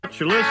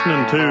you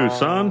listening to,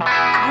 son?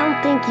 I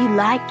don't think you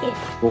like it.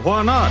 Well,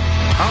 why not?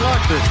 I like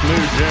this new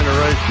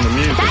generation of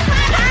music. That's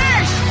my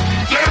purse!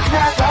 That's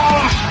my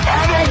purse!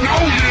 I don't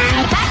know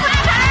you! That's my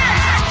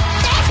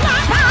purse! That's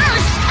my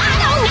purse! I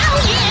don't know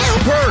you!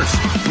 Purse!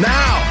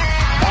 Now!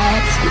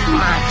 That's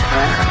my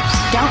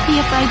purse. Don't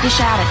be afraid to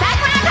shout it.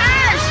 That's my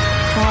purse!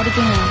 Try it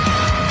again.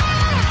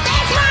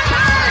 That's my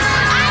purse!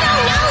 I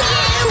don't know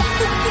you!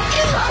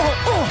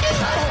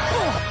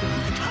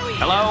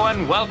 Hello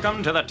and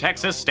welcome to the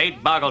Texas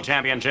State Boggle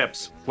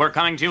Championships. We're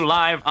coming to you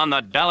live on the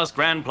Dallas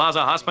Grand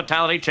Plaza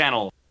Hospitality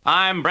Channel.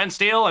 I'm Brent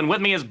Steele, and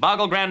with me is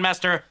Boggle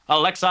Grandmaster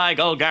Alexei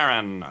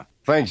Golgarin.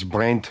 Thanks,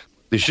 Brent.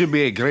 This should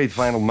be a great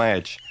final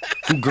match.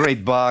 Two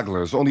great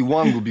bogglers. Only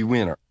one will be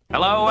winner.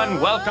 Hello and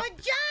welcome.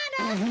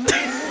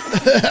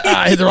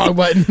 I hit the wrong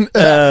button.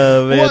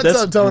 Man, What's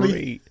that's up, Tony?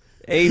 Great.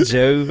 Hey,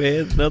 Joe,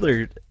 man.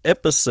 Another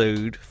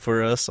episode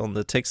for us on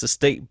the Texas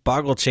State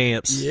Boggle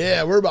Champs.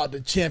 Yeah, we're about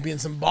to champion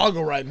some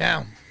boggle right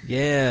now.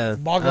 Yeah.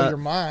 Boggle your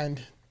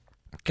mind.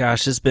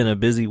 Gosh, it's been a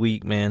busy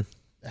week, man.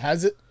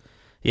 Has it?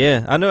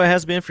 Yeah, I know it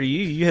has been for you.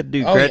 You had to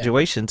do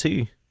graduation,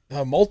 too.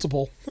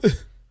 Multiple.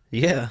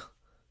 Yeah.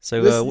 So,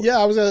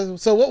 I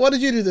was. So what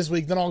did you do this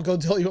week? Then I'll go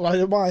tell you what I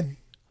did mine.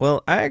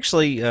 Well, I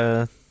actually,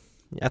 I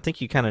think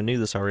you kind of knew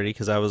this already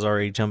because I was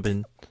already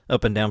jumping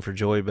up and down for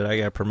joy, but I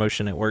got a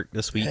promotion at work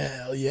this week.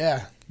 Hell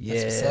yeah. Yeah.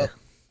 That's what's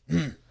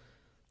up.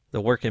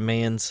 The working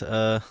man's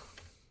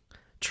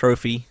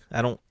trophy.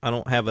 I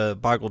don't have a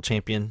boggle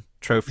champion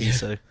trophy,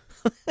 so.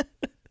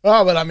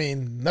 Oh, but I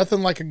mean,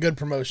 nothing like a good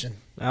promotion.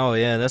 Oh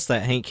yeah, that's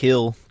that Hank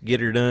Hill get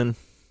her done.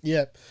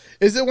 Yeah.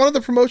 Is it one of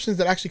the promotions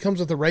that actually comes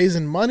with a raise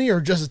in money or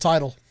just a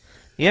title?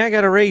 Yeah, I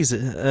got a raise.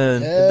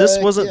 This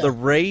wasn't the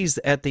raise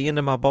at the end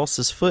of my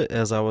boss's foot,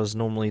 as I was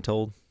normally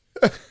told.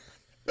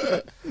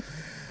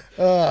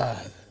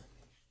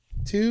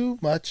 Too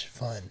much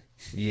fun.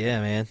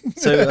 Yeah, man.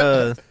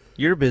 So,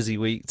 your busy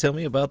week. Tell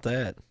me about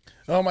that.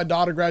 Oh, my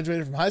daughter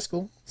graduated from high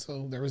school,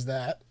 so there was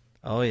that.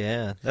 Oh,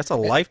 yeah. That's a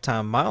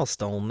lifetime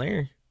milestone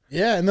there.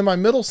 Yeah, and then my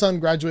middle son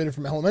graduated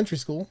from elementary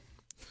school.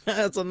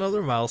 That's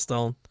another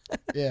milestone.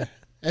 Yeah.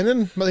 And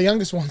then the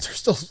youngest ones are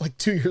still like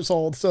 2 years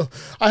old. So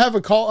I have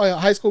a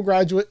high school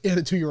graduate and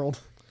a 2-year-old.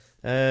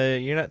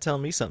 You're not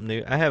telling me something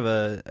new. I have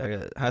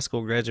a high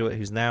school graduate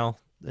who's now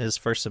his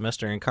first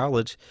semester in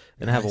college,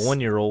 and I have a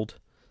 1-year-old.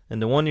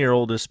 And the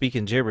 1-year-old is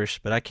speaking gibberish,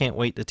 but I can't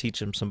wait to teach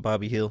him some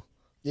Bobby Hill.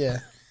 Yeah.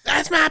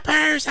 That's my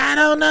purse. I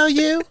don't know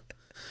you.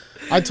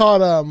 I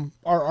taught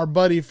our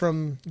buddy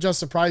from Just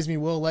Surprise Me,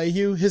 Will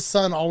Lehue. His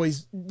son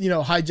always,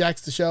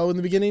 hijacks the show in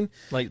the beginning.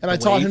 And I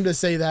taught him to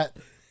say that.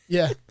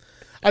 Yeah.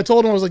 I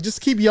told him, I was like,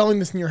 just keep yelling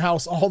this in your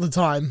house all the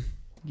time.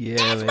 Yeah,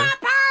 That's man. my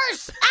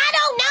purse! I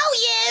don't know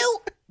you!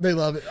 They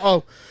love it.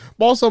 Oh,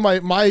 also my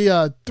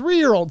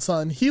 3-year-old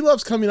son, he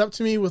loves coming up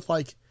to me with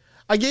like,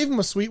 I gave him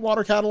a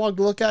Sweetwater catalog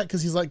to look at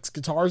because he's like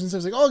guitars and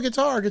stuff. He's like, oh,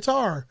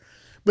 guitar.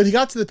 But he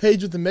got to the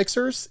page with the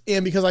mixers,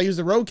 and because I use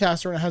the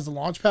Rodecaster and it has the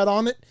launch pad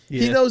on it,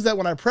 he knows that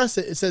when I press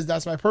it, it says,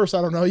 that's my purse,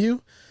 I don't know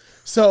you.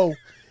 So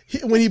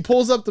when he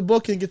pulls up the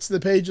book and gets to the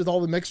page with all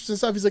the mixers and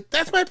stuff, he's like,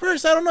 that's my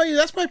purse, I don't know you,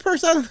 that's my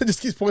purse, I don't know.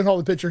 Just keeps pointing all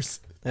the pictures.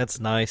 That's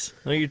nice.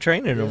 Well, you're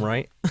training him,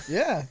 right?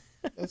 Yeah,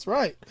 that's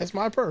right. That's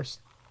my purse.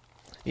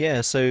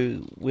 Yeah,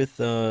 so with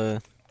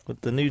the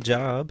new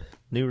job,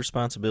 new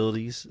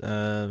responsibilities,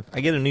 I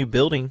get a new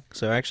building,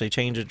 so I actually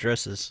change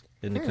addresses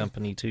in the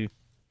company too.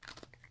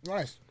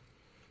 Nice.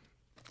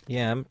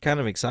 Yeah, I'm kind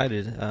of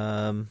excited.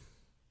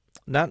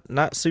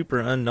 Not super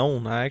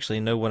unknown. I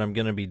actually know what I'm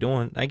going to be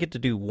doing. I get to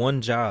do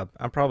one job.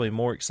 I'm probably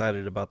more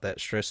excited about that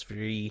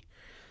stress-free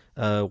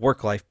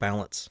work-life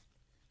balance.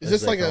 Is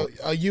this like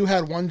a you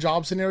had one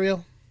job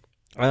scenario?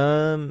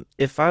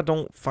 If I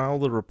don't file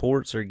the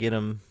reports or get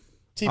them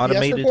TPS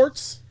automated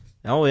reports?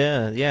 Oh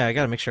yeah. I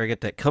got to make sure I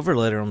get that cover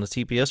letter on the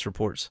TPS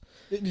reports.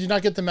 Did you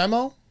not get the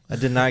memo? I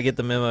did not get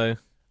the memo.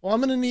 Well, I'm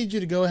going to need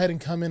you to go ahead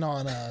and come in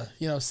on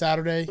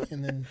Saturday,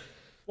 and then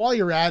while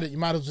you're at it, you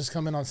might as well just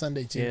come in on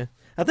Sunday too. Yeah.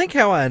 I think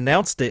how I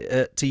announced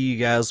it to you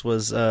guys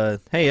was,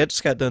 hey, I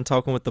just got done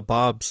talking with the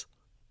Bobs.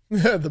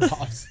 The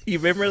Bobs. You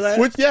remember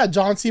that?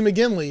 John C.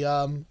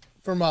 McGinley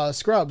from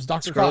Scrubs,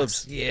 Dr.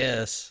 Scrubs, Cox.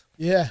 yes.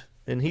 Yeah.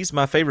 And he's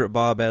my favorite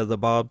Bob out of the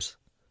Bobs.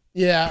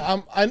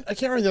 Yeah, I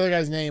can't remember the other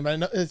guy's name, but I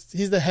know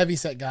he's the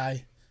heavyset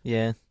guy.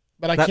 Yeah.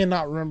 But I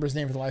cannot remember his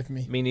name for the life of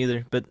me. Me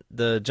neither. But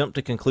the Jump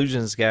to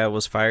Conclusions guy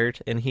was fired,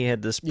 and he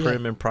had this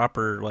prim and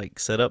proper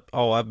setup.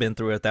 Oh, I've been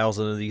through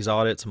 1,000 of these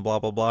audits and blah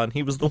blah blah, and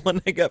he was the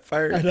one that got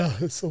fired. I know,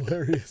 it's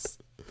hilarious.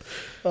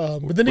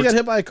 But then he got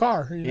hit by a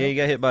car. Yeah, he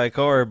got hit by a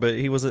car, but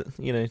he wasn't.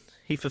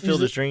 He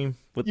fulfilled his dream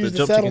with the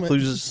Jump to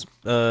Conclusions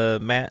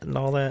mat and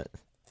all that.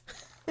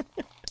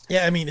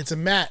 Yeah, I mean it's a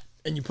mat,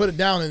 and you put it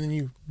down, and then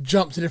you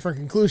jump to different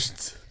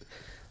conclusions.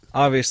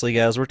 Obviously,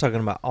 guys, we're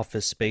talking about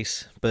Office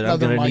Space, but I'm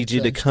going to need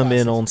you to come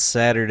in on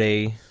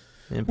Saturday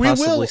and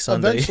possibly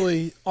Sunday. We will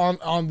eventually,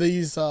 on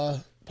these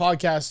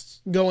podcasts,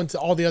 go into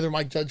all the other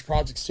Mike Judge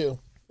projects, too.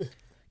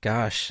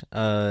 Gosh.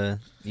 The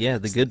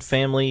Good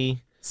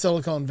Family.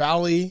 Silicon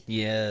Valley.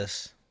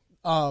 Yes.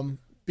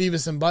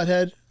 Beavis and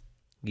Butthead.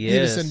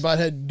 Yes. Beavis and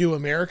Butthead Do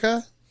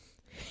America.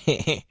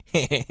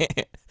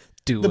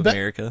 Do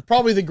America.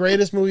 Probably the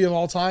greatest movie of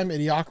all time,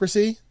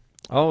 Idiocracy.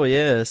 Oh,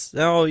 yes.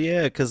 Oh,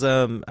 yeah, because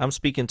I'm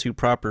speaking too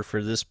proper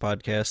for this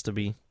podcast to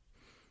be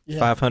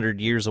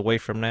 500 years away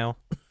from now.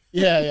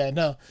 Yeah,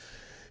 no.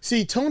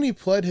 See, Tony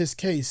pled his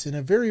case in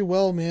a very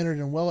well-mannered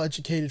and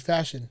well-educated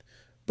fashion,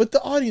 but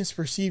the audience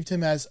perceived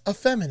him as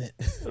effeminate.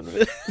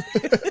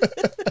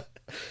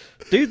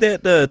 Dude,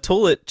 that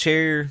toilet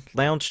chair,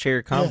 lounge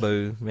chair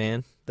combo,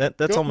 man,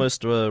 that's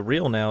almost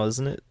real now,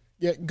 isn't it?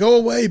 Yeah, go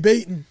away,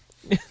 Baton.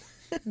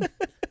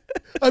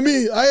 I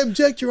mean, I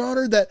object, Your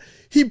Honor, that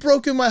he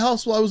broke in my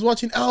house while I was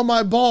watching Ow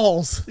My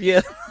Balls.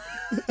 Yeah.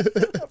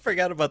 I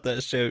forgot about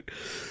that show.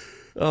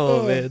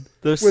 Oh, man.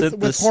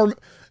 With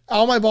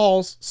Ow My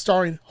Balls,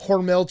 starring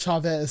Hormel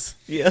Chavez.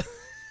 Yeah.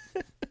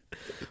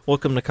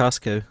 Welcome to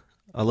Costco.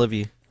 I love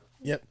you.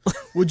 Yep.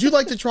 Would you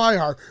like to try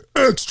our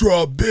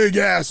extra big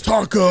ass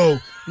taco?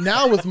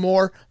 Now with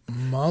more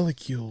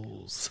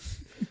molecules.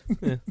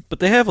 Yeah. But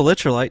they have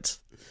electrolytes.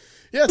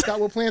 Yeah, it's got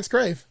what plants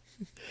crave.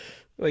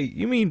 Wait,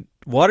 you mean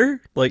water?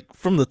 Like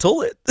from the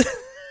toilet?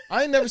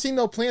 I ain't never seen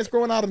no plants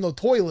growing out of no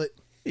toilet.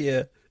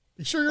 Yeah.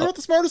 You sure you're not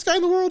the smartest guy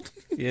in the world?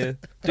 Yeah.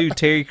 Dude,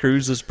 Terry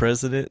Crews is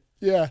president.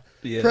 Yeah.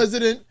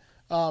 President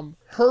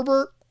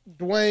Herbert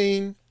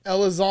Dwayne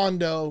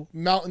Elizondo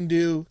Mountain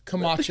Dew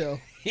Camacho.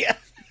 Yeah.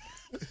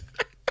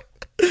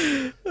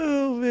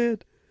 Oh, man.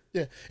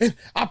 Yeah. And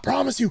I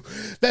promise you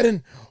that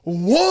in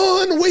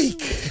 1 week.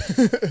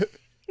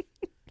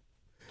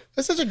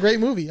 That's such a great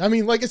movie. I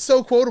mean, like, it's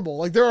so quotable.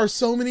 Like, there are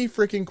so many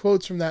freaking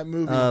quotes from that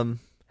movie.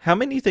 How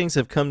many things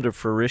have come to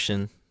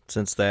fruition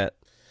since that?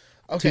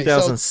 Okay,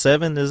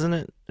 2007, isn't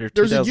it? Or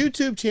there's a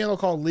YouTube channel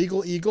called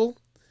Legal Eagle.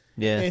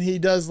 Yeah. And he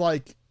does,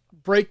 like,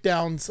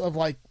 breakdowns of,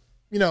 like,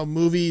 you know,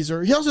 movies,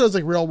 or he also does,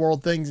 like, real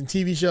world things and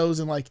TV shows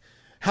and, like,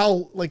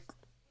 how, like,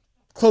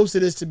 close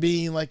it is to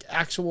being, like,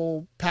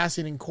 actual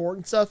passing in court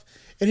and stuff.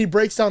 And he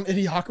breaks down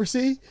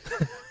Idiocracy.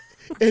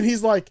 And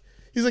he's like,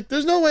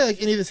 there's no way,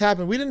 like, any of this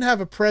happened. We didn't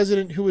have a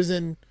president who was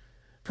in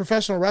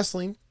professional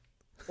wrestling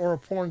or a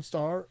porn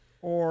star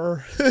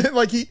or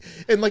like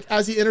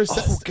as he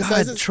intersects. Oh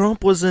God,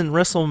 Trump was in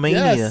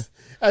WrestleMania. Yes,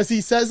 as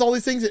he says all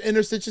these things, it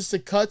interstitches to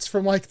cuts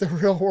from like the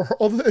real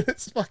world.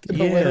 It's fucking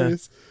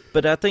hilarious.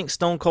 But I think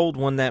Stone Cold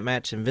won that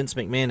match, and Vince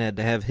McMahon had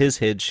to have his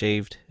head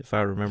shaved, if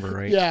I remember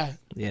right. Yeah.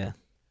 Yeah.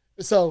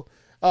 So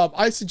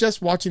I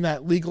suggest watching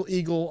that Legal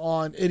Eagle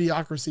on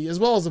Idiocracy, as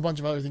well as a bunch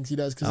of other things he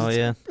does.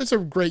 Because it's a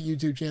great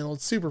YouTube channel.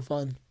 It's super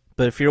fun.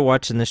 But if you're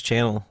watching this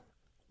channel,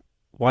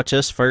 watch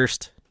us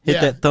first.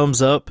 Hit that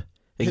thumbs up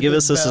and give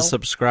us a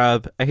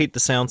subscribe. I hate to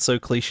sound so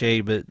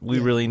cliche, but we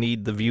really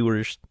need the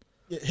viewers.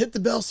 Yeah, hit the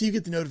bell so you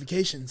get the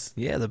notifications.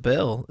 Yeah, the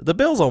bell. The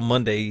bell's on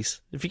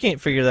Mondays. If you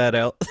can't figure that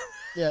out.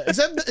 Yeah,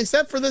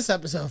 except for this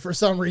episode for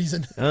some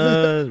reason.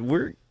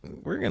 We're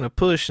gonna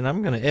push, and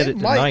I'm gonna edit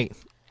tonight.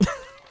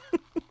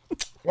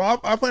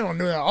 Well, I plan on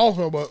doing that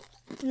also, but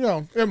you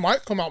know, it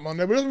might come out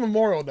Monday. But it's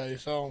Memorial Day,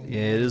 so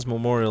yeah, it is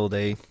Memorial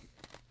Day.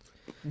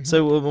 Mm-hmm.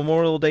 So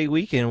Memorial Day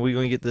weekend, we're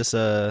gonna get this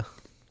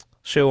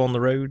show on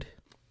the road.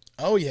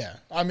 Oh yeah,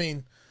 I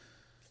mean,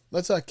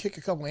 let's kick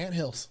a couple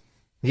anthills.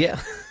 Yeah.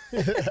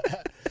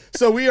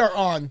 So we are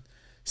on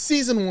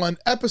season 1,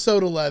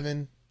 episode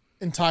 11,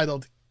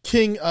 entitled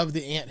 "King of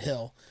the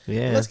Anthill."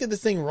 Yeah. Let's get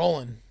this thing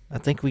rolling. I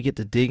think we get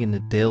to dig into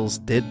Dale's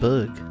dead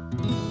bug.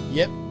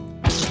 Yep.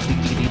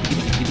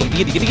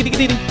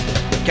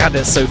 God,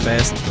 that's so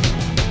fast.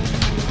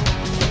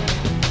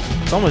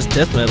 It's almost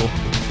death metal.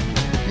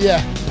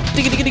 Yeah.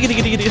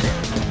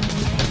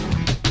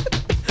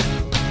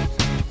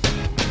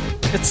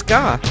 It's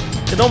ska.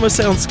 It almost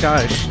sounds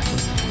Scottish.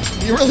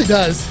 It really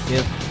does.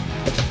 Yep.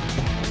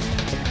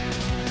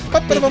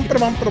 Dang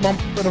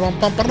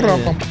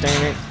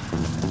it.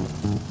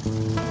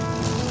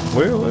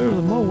 Where's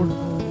the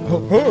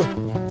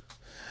mower?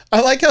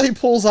 I like how he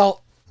pulls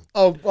out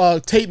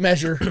a tape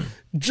measure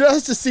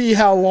just to see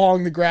how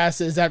long the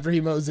grass is after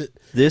he mows it.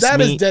 That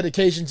is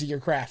dedication to your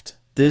craft.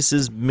 This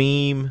is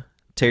meme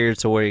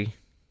territory.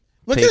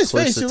 Look at his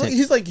face.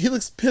 He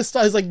looks pissed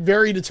off. He's like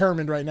very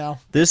determined right now.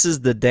 This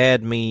is the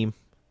dad meme.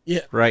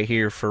 Yeah. Right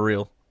here for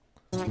real.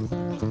 2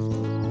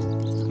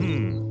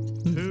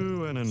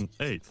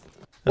 1/8.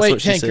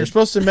 Wait, Hank, you're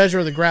supposed to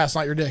measure the grass,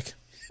 not your dick.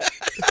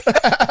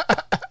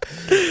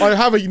 I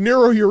have a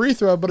narrow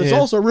urethra, but it's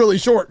also really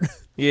short.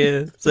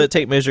 Yeah. Does that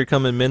tape measure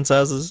come in men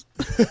sizes?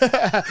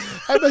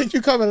 I think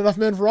you come in enough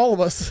men for all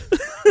of us.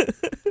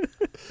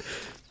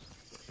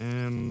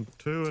 And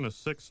 2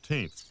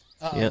 1/16.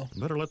 Yep.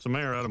 Better let some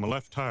air out of my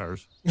left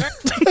tires.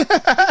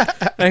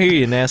 I hear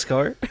you,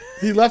 NASCAR.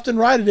 He left and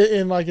righted it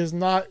in like is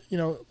not,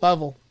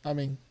 level. I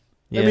mean,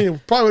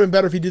 it probably would have been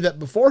better if he did that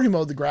before he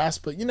mowed the grass,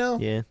 but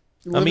Yeah.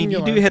 I mean,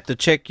 you do have to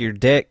check your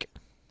deck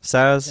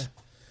size,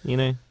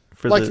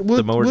 for like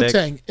the mower deck.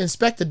 Wu-Tang,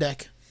 inspect the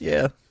deck.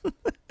 Yeah.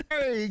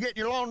 Hey, you getting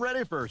your lawn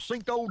ready for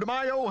Cinco de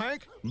Mayo,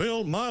 Hank?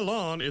 Bill, my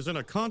lawn is in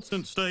a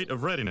constant state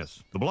of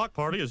readiness. The block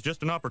party is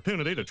just an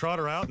opportunity to trot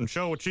her out and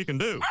show what she can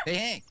do. Hey,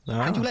 Hank,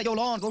 why'd you let your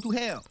lawn go to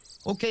hell?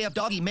 Okay, if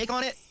doggy make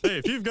on it? Hey,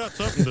 if you've got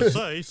something to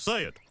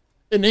say it.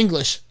 In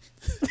English.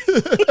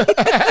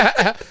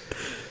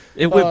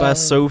 It went by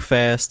so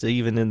fast,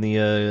 even in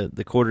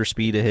the quarter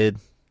speed ahead.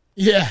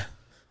 Yeah.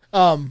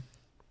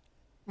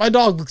 My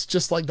dog looks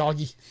just like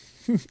Doggy.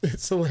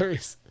 It's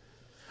hilarious.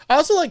 I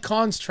also like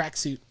Khan's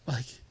tracksuit.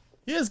 Like,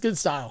 he has good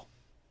style.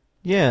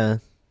 Yeah.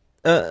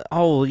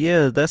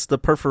 Yeah, that's the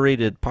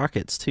perforated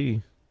pockets,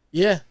 too.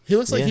 Yeah, he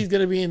looks like he's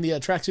going to be in the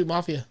Tracksuit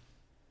Mafia.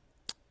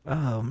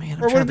 Oh,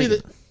 man. Or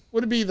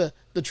would it be the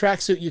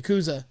tracksuit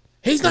Yakuza?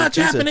 He's not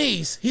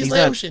Japanese. He's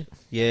Laotian.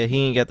 Yeah,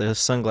 he ain't got the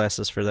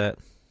sunglasses for that.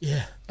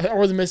 Yeah,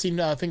 or the missing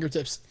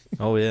fingertips.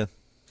 Oh, yeah.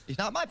 It's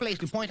not my place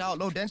to point out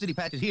low-density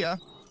patches here,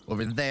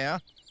 over there,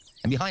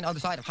 and behind the other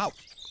side of house.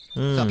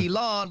 Sucky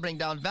lawn bring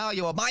down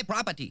value of my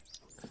property.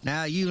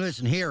 Now, you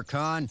listen here,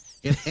 Con.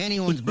 If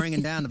anyone's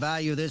bringing down the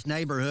value of this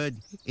neighborhood,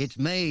 it's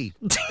me.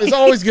 It's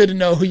always good to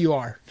know who you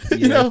are.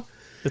 You know?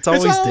 It's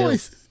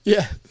always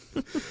yeah.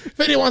 If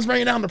anyone's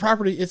bringing down the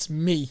property, it's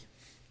me.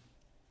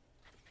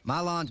 My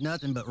lawn's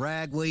nothing but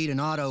ragweed and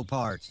auto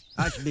parts.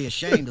 I should be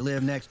ashamed to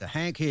live next to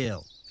Hank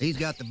Hill. He's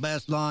got the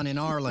best lawn in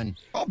Arlen.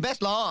 Oh,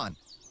 best lawn.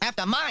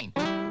 After mine.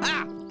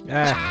 I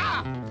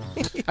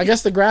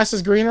guess the grass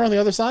is greener on the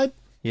other side?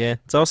 Yeah,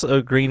 it's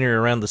also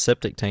greener around the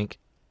septic tank.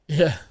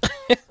 Yeah.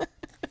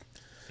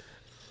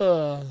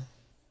 Or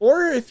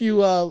if you,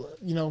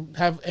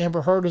 have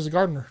Amber Heard as a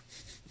gardener.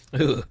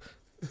 Ugh,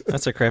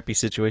 that's a crappy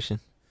situation.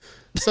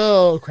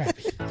 So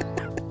crappy.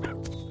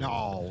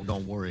 No,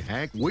 don't worry,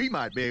 Hank. We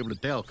might be able to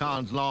tell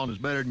Con's lawn is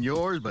better than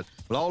yours, but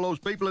with all those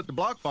people at the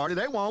block party,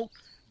 they won't.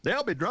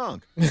 They'll be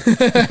drunk.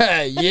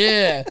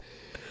 Yeah.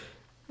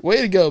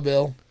 Way to go,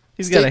 Bill.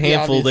 He's got a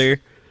handful there.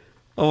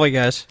 Oh my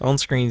gosh, on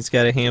screen he's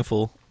got a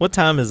handful. What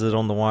time is it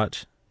on the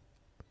watch?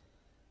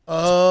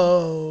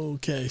 Oh,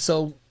 okay.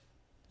 So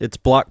it's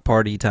block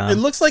party time.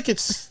 It looks like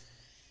it's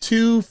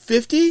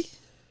 2:50.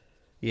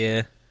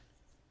 Yeah.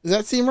 Does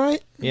that seem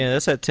right? Yeah,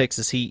 that's that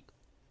Texas heat.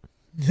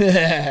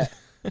 He's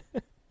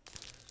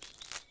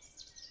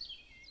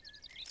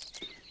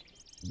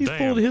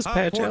pulled his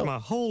patch poured out. My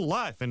whole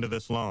life into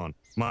this lawn.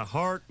 My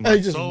heart, my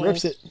he just soul,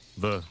 rips it.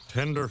 the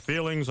tender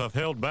feelings I've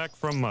held back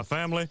from my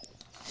family.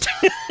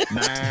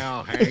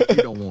 Now, Hank, you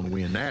don't want to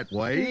win that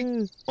way.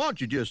 Why don't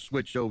you just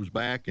switch those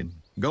back and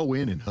go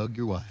in and hug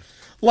your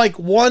wife? Like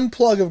one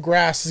plug of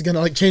grass is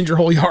gonna change your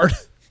whole yard.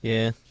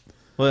 Yeah.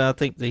 Well, I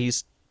think that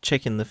he's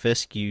checking the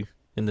fescue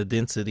and the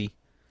density.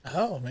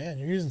 Oh man,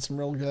 you're using some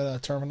real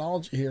good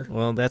terminology here.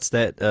 Well, that's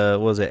that.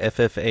 Was it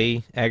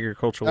FFA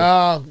agricultural?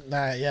 Oh,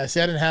 yeah.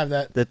 See, I didn't have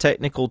that. The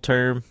technical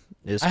term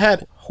is I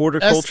had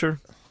horticulture.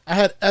 I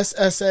had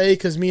SSA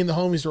because me and the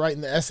homies were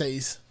writing the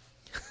essays.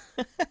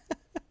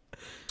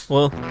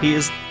 Well, he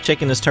is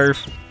checking his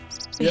turf.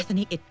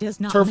 Bethany, it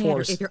does not Turf matter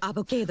wars. if your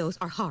avocados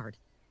are hard.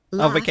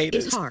 Life Avocados.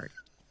 is hard.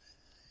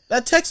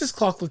 That Texas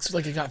clock looks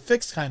like it got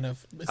fixed, kind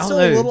of. It's Oh, still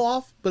no. a little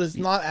off, but it's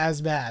not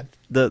as bad.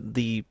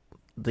 The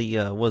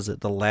was it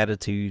the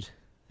latitude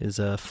is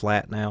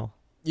flat now.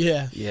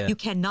 Yeah. Yeah. You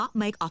cannot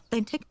make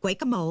authentic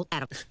guacamole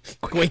out of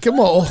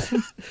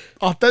Guacamole.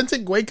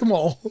 Authentic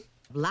guacamole.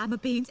 lima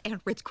beans and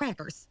Ritz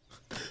crackers.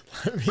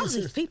 All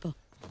these people,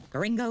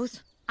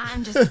 gringos.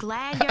 I'm just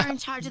glad you're in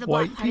charge of the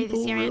block White party this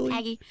people, year, really? Aunt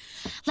Peggy.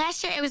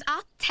 Last year it was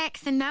all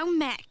Tex and no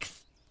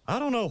Mex. I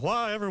don't know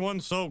why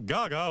everyone's so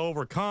gaga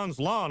over Con's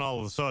lawn all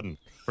of a sudden.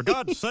 For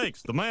God's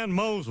sakes, the man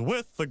mows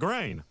with the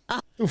grain.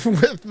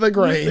 With the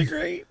grain.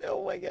 Great.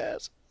 Oh my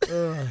gosh.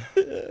 Oh,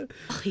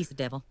 he's the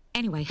devil.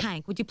 Anyway,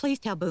 Hank, would you please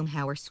tell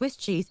Boomhauer Swiss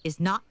cheese is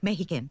not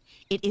Mexican.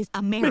 It is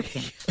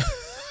American.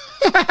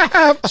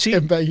 She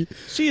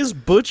is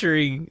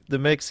butchering the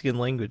Mexican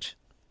language.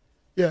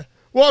 Yeah.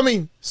 Well, I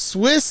mean,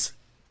 Swiss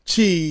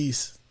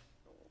cheese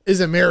is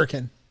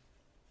American.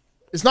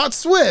 It's not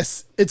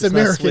Swiss. It's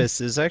American. Not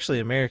Swiss. It's actually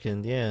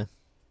American. Yeah.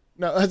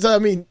 No, it's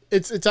actually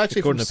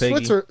According from to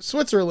Peggy.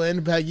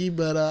 Switzerland, Peggy.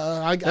 But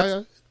I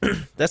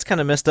That's kind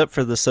of messed up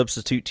for the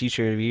substitute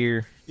teacher of the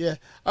year. yeah.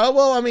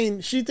 Well, I mean,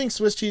 she thinks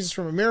Swiss cheese is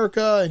from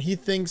America, and he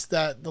thinks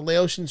that the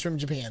Laotian's from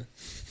Japan.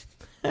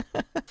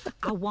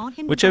 I want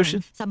him Which to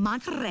ocean? bring some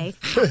Monterey.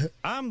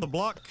 I'm the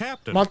block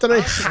captain. Monterey.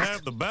 I should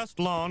have the best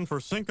lawn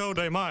for Cinco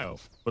de Mayo.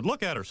 But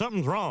look at her,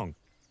 something's wrong.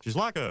 She's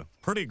like a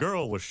pretty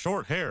girl with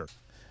short hair.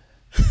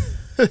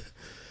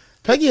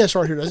 Peggy has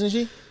short hair, doesn't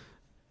she?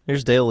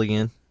 There's Dale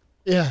again.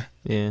 Yeah.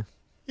 Yeah.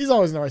 He's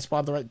always in the right spot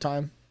at the right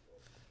time.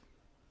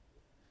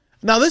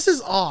 Now, this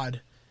is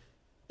odd.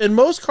 In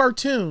most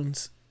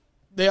cartoons,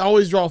 they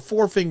always draw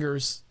 4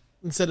 fingers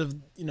instead of,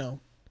 2,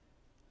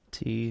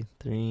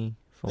 3,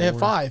 4. they have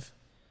 5.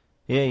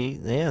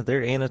 Yeah,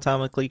 they're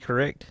anatomically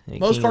correct. at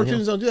Most King of the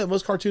cartoons Hill. don't do that.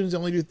 Most cartoons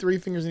only do 3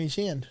 fingers in each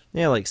hand.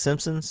 Yeah, like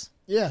Simpsons,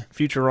 Yeah.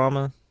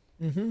 Futurama.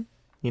 Mm-hmm.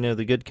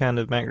 The good kind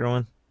of Matt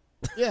Groening.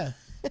 Yeah.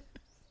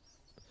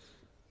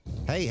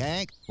 Hey,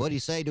 Hank, what do you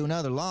say to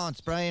another lawn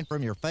spraying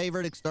from your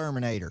favorite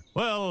exterminator?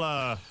 Well,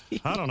 I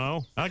don't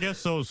know. I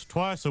guess those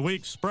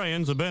twice-a-week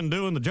sprayings have been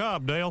doing the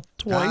job, Dale.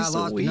 I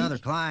lost another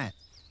client.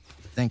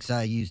 Thinks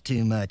I use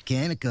too much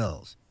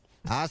chemicals.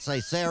 I say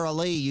Sarah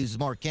Lee uses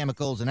more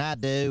chemicals than I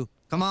do.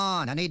 Come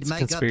on, I need to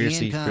make up the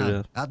Conspiracy for income.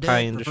 the I'll do pie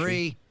it industry. for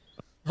free.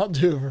 I'll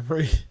do it for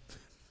free.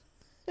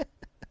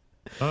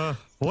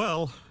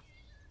 Well,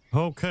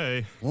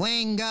 okay.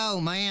 Wingo,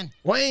 man.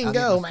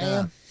 Wingo,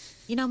 man.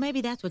 You know,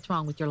 maybe that's what's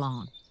wrong with your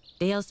lawn.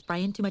 Dale's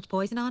spraying too much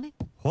poison on it?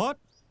 What?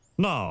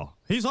 No,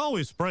 he's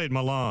always sprayed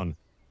my lawn.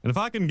 And if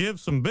I can give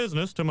some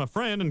business to my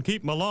friend and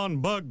keep my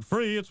lawn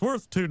bug-free, it's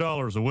worth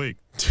 $2 a week.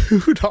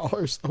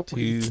 $2 a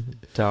week.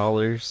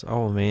 $2.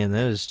 Oh man,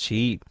 that is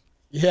cheap.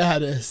 Yeah,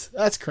 it is.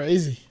 That's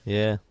crazy.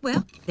 Yeah.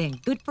 Well, then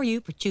good for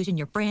you for choosing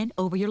your friend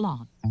over your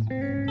lawn.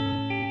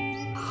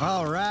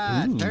 All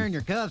right, Ooh, turn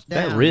your cuffs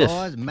that down, riff.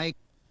 boys, and make...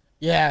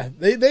 Yeah,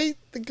 the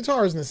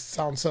guitars in this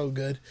sound so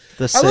good.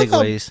 The I like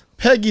how segues.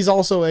 Peggy's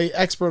also a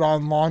expert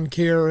on lawn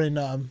care and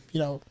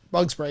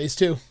bug sprays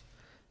too.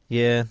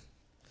 Yeah.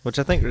 Which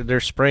I think they're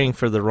spraying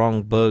for the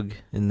wrong bug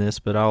in this,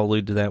 but I'll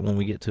allude to that when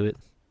we get to it.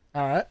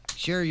 All right.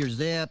 Sure you're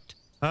zipped.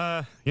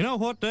 You know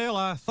what, Dale?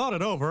 I thought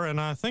it over, and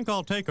I think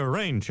I'll take a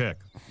rain check.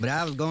 But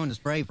I was going to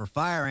spray for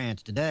fire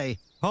ants today.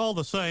 All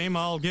the same,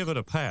 I'll give it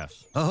a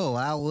pass. Oh,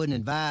 I wouldn't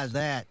advise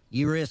that.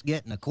 You risk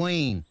getting a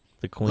queen.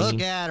 The queen. Look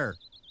at her.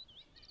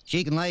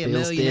 She can lay a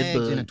Bill's million dead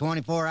eggs in a bug.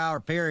 24-hour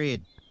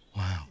period.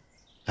 Wow.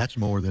 That's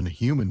more than a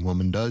human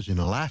woman does in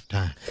a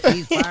lifetime.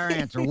 These fire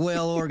ants are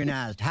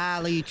well-organized,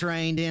 highly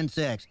trained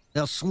insects.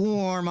 They'll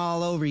swarm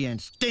all over you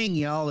and sting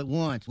you all at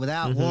once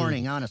without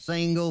warning on a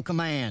single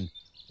command.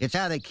 It's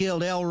how they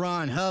killed L.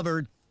 Ron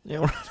Hubbard.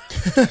 Yeah.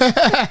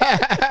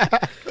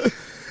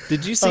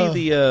 Did you see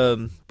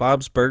the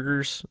Bob's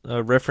Burgers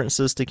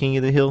references to King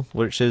of the Hill,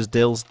 where it shows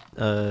Dale's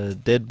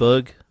dead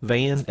bug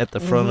van at the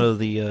front of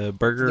the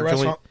burger The joint?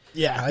 restaurant.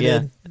 Yeah, I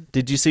did.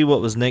 Did you see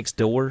what was next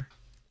door?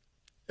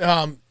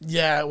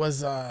 Yeah, it was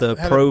The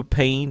had a-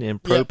 propane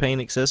and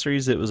propane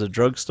accessories. It was a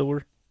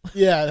drugstore.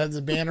 Yeah, it has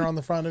a banner on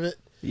the front of it.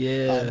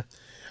 Yeah.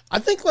 I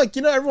think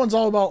everyone's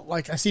all about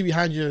I see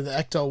behind you the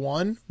Ecto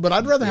 1, but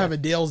I'd rather have a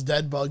Dale's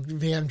Dead Bug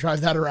van drive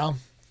that around.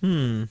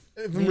 In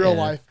real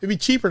life, it'd be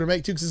cheaper to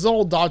make too because it's an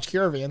old Dodge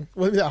Caravan.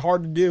 Wouldn't be that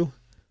hard to do.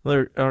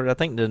 Or I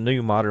think the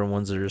new modern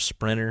ones are a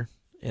Sprinter,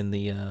 and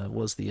the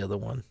what's the other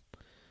one?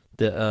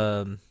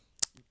 The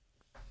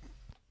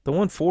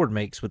one Ford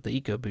makes with the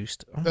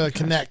EcoBoost. Oh my gosh.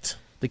 Connect.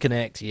 The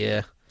Connect,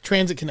 yeah.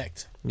 Transit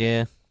Connect.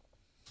 Yeah.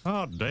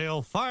 Oh,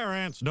 Dale, fire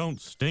ants don't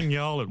sting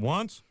you all at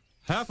once.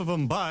 Half of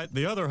them bite,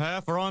 the other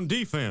half are on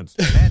defense.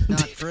 That's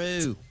not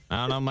true. I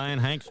don't know, man.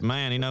 Hank's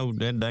man. You know,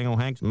 that dang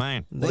old Hank's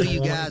man. What are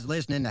you guys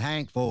listening to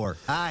Hank for?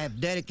 I have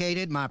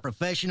dedicated my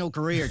professional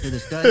career to the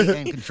study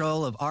and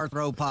control of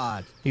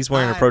arthropods. He's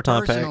wearing a I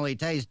proton pack. personally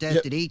taste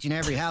tested each and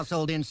every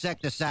household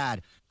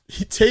insecticide.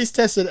 He taste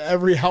tested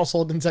every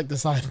household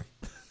insecticide.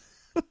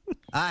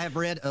 I have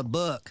read a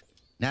book.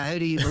 Now, who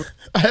do you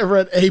I have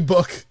read a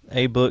book.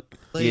 A book.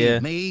 believe, Yeah.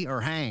 me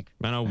or Hank?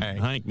 Man, old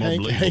Hank more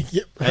Hank, believable.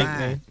 yep.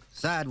 Fine.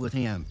 Side with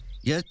him.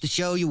 Just to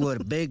show you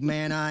what a big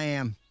man I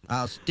am,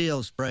 I'll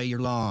still spray your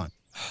lawn.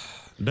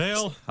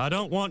 Dale, I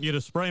don't want you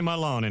to spray my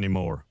lawn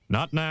anymore.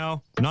 Not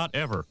now, not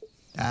ever.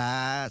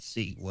 I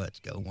see what's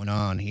going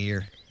on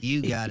here.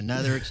 You got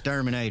another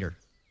exterminator.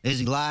 Is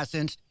he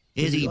licensed?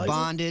 Is he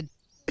bonded?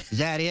 Is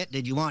that it?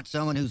 Did you want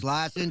someone who's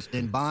licensed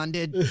and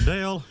bonded?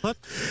 Dale, what?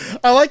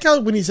 I like how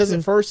when he says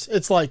it first,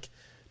 it's like,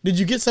 did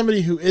you get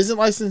somebody who isn't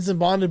licensed and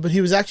bonded? But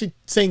he was actually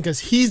saying because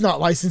he's not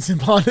licensed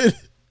and bonded.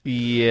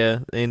 Yeah,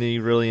 and he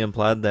really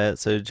implied that.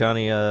 So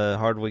Johnny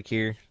Hardwick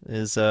here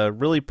is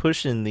really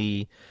pushing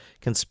the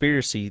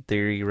conspiracy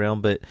theory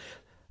around, but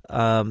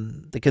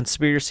the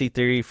conspiracy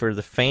theory for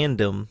the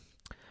fandom,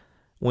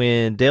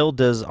 when Dale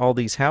does all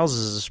these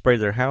houses to spray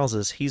their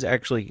houses, he's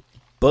actually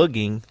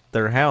bugging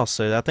their house.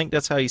 So I think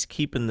that's how he's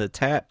keeping the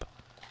tap,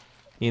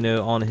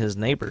 on his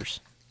neighbors.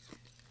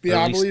 Yeah, Or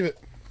at I least believe it.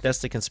 That's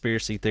the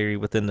conspiracy theory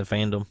within the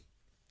fandom.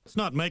 Let's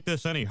not make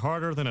this any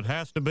harder than it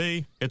has to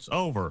be. It's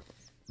over.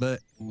 But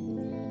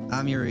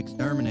I'm your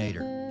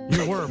exterminator.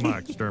 You were my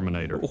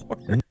exterminator.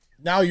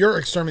 Now you're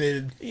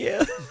exterminated.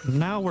 Yeah.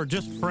 Now we're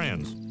just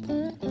friends.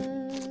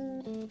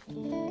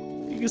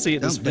 You can see it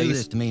in his Don't do this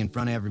face. to me in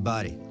front of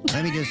everybody.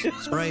 Let me just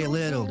spray a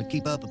little to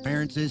keep up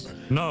appearances.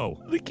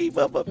 No. To keep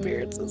up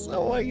appearances.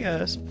 Oh my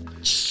gosh.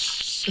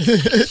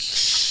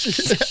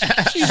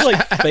 He's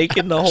like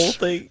faking the whole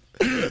thing.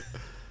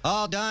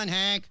 All done,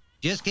 Hank.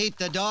 Just keep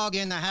the dog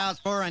in the house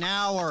for an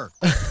hour.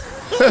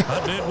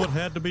 I did what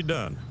had to be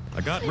done. I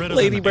got rid of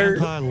Lady an Bird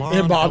anti-lawn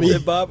and Bobby. element.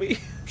 And Bobby.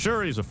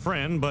 Sure, he's a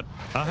friend, but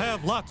I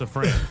have lots of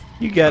friends.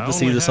 You got I to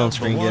see only this on have the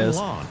screen, one guys.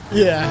 lawn.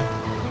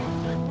 Yeah.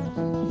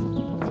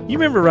 You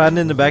remember riding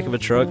in the back of a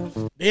truck?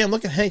 Damn,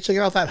 look at Hank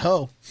checking out that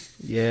hoe.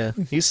 Yeah.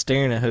 He's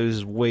staring at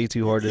hose way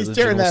too hard. He's at the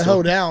staring that general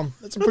hoe down.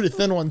 That's a pretty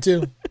thin one,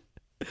 too.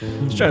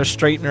 He's trying to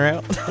straighten her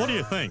out. What do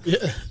you think?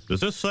 Yeah. Does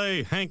this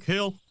say Hank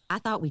Hill? I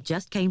thought we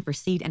just came for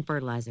seed and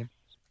fertilizer.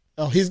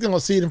 Oh, he's going to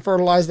seed and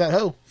fertilize that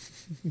hoe.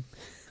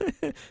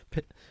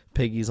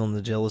 Peggy's on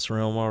the jealous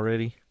realm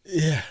already.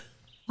 Yeah.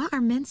 Why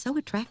are men so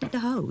attracted to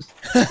hoes?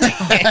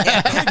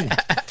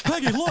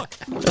 Peggy, look!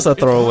 That's a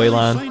throwaway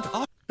line.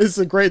 It's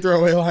a great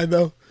throwaway line,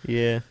 though.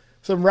 Yeah.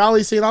 Some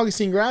Raleigh St.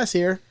 Augustine grass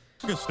here.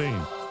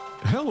 Augustine.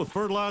 Hell with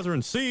fertilizer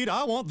and seed,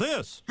 I want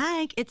this.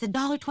 Hank, it's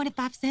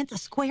 $1.25 a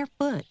square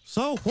foot.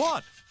 So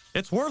what?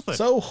 It's worth it.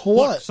 So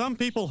what? Look, some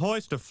people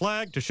hoist a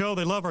flag to show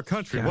they love our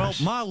country. Gosh.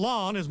 Well, my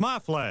lawn is my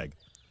flag.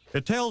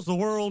 It tells the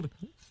world,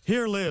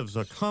 here lives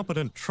a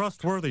competent,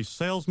 trustworthy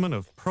salesman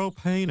of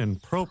propane and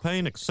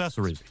propane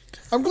accessories.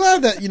 I'm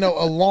glad that,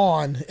 a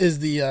lawn is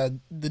the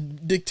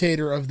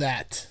dictator of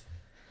that.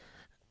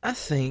 I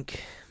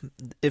think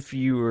if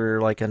you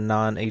were like a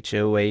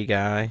non-HOA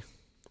guy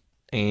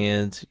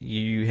and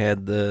you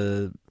had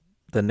the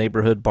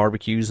neighborhood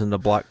barbecues and the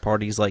block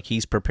parties like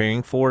he's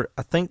preparing for,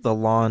 I think the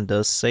lawn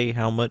does say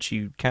how much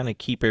you kind of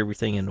keep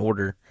everything in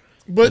order.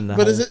 But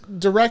is it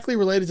directly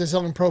related to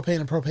selling propane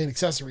and propane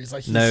accessories?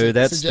 Like no,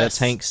 that's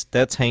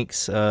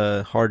Hank's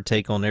hard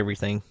take on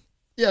everything.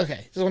 Yeah,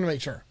 okay. Just want to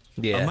make sure.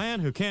 Yeah. A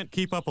man who can't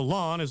keep up a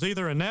lawn is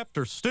either inept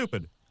or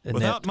stupid. Inept.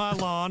 Without my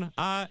lawn,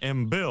 I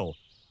am Bill.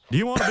 Do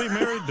you want to be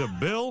married to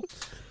Bill?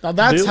 Now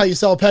that's Bill? how you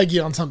sell Peggy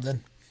on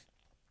something.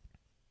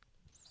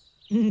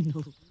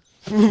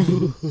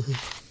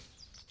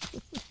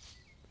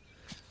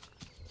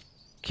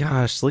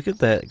 Gosh, look at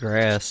that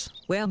grass.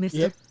 Well, mister,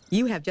 Yep.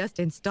 you have just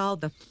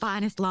installed the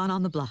finest lawn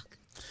on the block.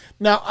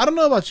 Now, I don't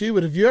know about you,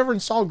 but if you ever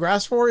install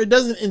grass for it, it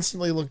doesn't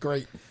instantly look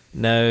great.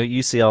 No,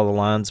 you see all the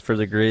lines for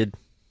the grid.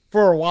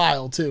 For a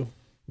while, too.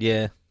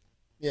 Yeah.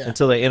 Yeah.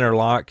 Until they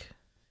interlock.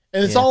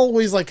 And it's Yeah.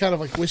 always kind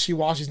of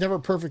wishy-washy. It's never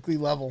perfectly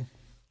level.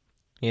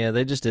 Yeah,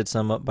 they just did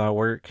some up by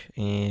work,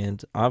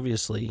 and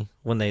obviously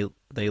when they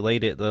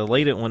laid it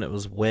when it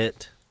was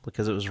wet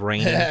because it was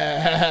raining.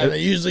 They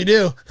usually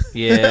do.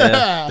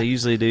 Yeah, they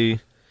usually do.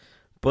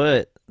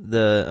 But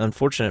the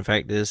unfortunate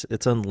fact is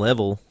it's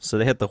unlevel, so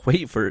they have to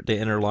wait for it to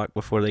interlock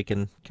before they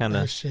can kind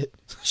of shit.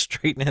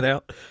 straighten it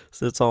out.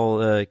 So it's all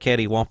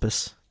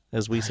cattywampus,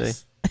 as we say.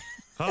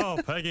 Oh,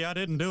 Peggy, I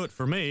didn't do it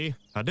for me.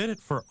 I did it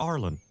for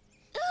Arlen.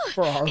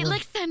 For Harlan. It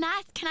looks so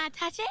nice. Can I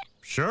touch it?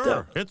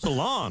 Sure, it's a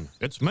lawn.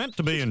 It's meant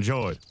to be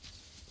enjoyed.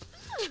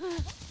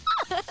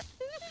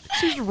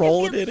 She's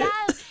rolling in It's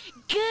it. so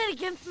good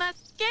against my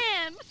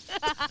skin.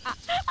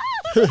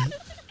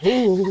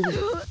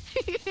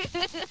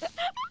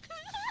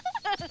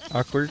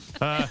 Awkward.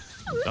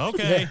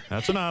 Okay,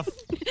 that's enough.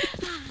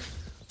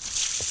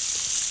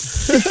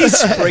 He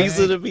sprays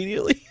it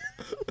immediately.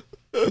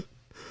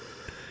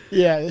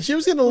 Yeah, she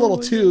was getting a little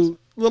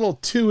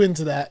too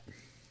into that.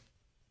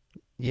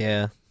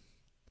 Yeah.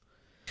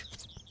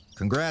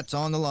 Congrats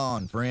on the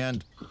lawn,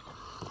 friend.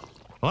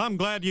 Well, I'm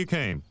glad you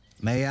came.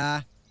 May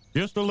I?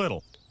 Just a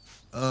little.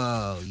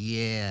 Oh,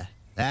 yeah.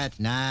 That's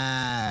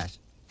nice.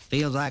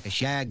 Feels like a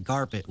shag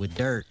carpet with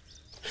dirt.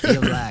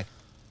 Feels like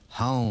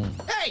home.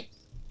 Hey!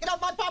 Get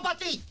off my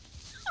property!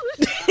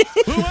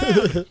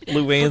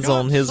 Luann's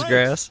on his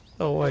grass.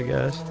 Oh my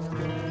gosh.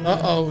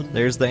 Uh-oh.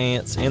 There's the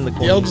ants and the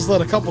queen. They'll just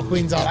let a couple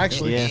queens out,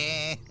 actually.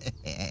 Yeah.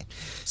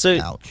 So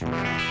Ouch.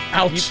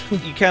 Ouch.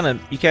 you kind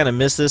of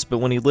miss this, but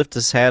when he lifts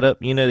his hat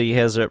up, you know that he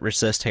has that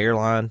recessed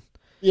hairline.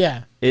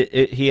 Yeah.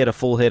 He had a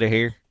full head of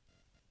hair.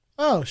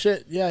 Oh,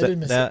 shit. Yeah, I did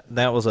miss it.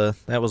 That was a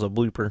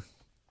blooper.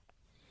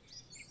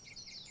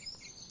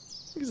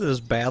 He's in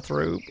his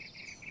bathrobe.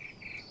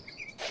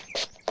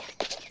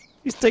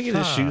 He's taking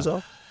his shoes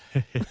off.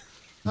 Oh,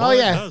 Boy, it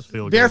yeah. does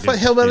feel good Barefoot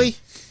against hillbilly.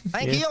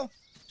 Thank you.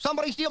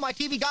 Somebody steal my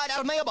TV guide out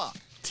of mailbox.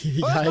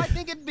 TV First I guide.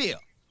 think it's Bill,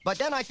 but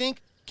then I think,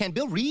 can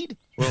Bill read?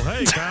 Well,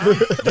 hey, Con,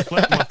 just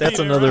let my feet That's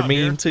air another out meme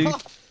here. too. Oh,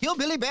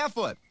 Hillbilly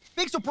barefoot.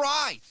 Big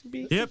surprise.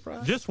 Yep,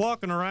 just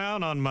walking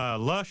around on my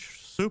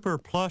lush, super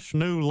plush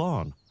new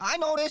lawn. I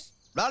noticed.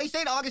 Raleigh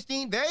St.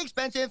 Augustine, very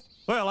expensive.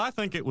 Well, I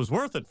think it was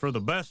worth it for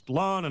the best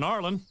lawn in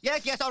Arlen.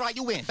 Yes, all right,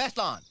 you win. Best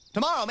lawn.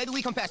 Tomorrow, maybe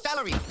we compare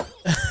salary.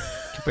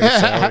 Compare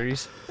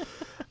salaries.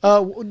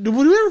 Would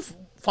we ever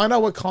find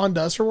out what Con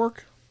does for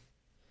work?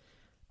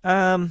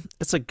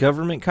 It's a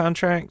government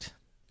contract,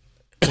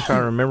 if I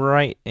remember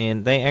right,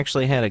 and they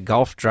actually had a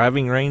golf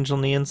driving range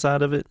on the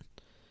inside of it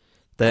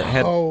that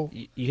had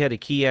you had a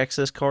key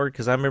access card,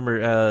 because I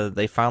remember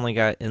they finally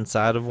got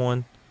inside of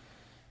one,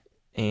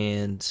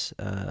 and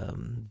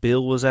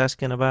Bill was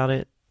asking about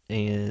it,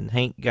 and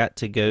Hank got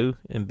to go,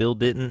 and Bill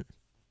didn't.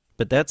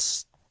 But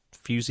that's a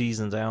few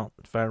seasons out,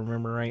 if I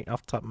remember right,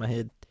 off the top of my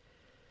head.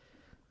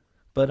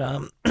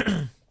 But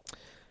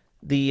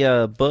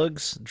the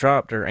bugs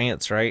dropped, or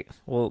ants, right?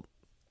 Well,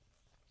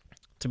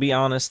 to be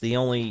honest, the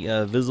only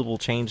visible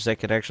change that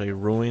could actually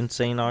ruin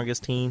St.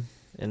 Augustine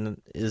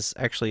is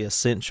actually a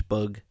cinch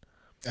bug.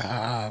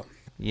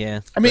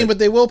 Yeah. I mean, but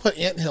they will put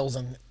anthills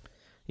in.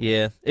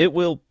 Yeah, it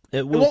will.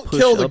 It will won't push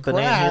kill the up an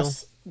anthill.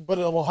 grass, but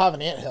it will have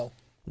an anthill.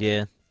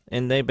 Yeah,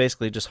 and they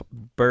basically just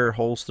burr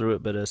holes through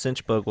it, but a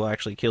cinch bug will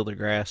actually kill the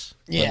grass.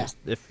 Yeah.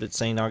 If it's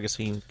St.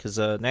 Augustine, because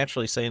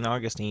naturally St.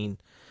 Augustine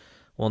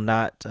will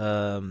not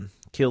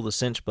kill the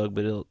cinch bug,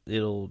 but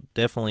it'll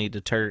definitely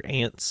deter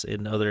ants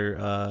and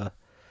other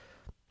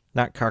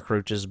Not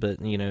cockroaches, but,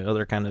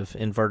 other kind of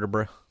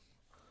invertebra.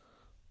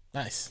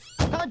 Nice.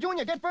 Tom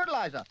Jr., get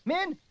fertilizer.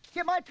 Men,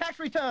 get my tax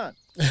return.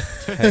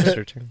 Tax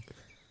return.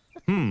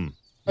 That's Don't a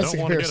want to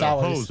pair of get a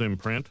salaries. hose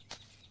imprint.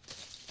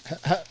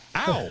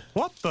 Ow!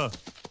 What the?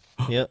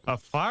 Yep. A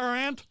fire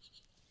ant?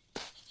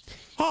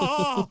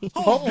 Oh,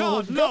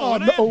 God, no!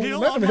 An no,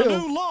 anthill not on an my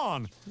hill. new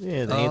lawn.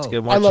 Yeah, the ants go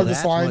Oh, I marching. love this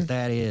that's line. what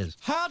that is.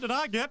 How did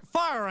I get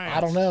fire ants?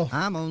 I don't know.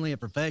 I'm only a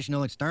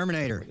professional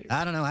exterminator.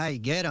 I don't know how you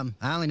get them.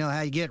 I only know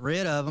how you get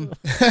rid of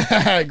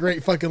them.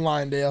 Great fucking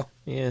line, Dale.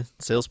 Yeah,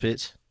 sales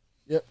pitch.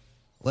 Yep.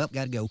 Well,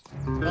 gotta go.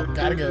 Oh,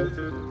 gotta go.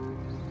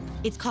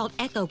 It's called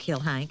echo kill,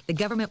 Hank. The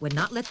government would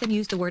not let them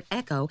use the word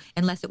echo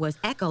unless it was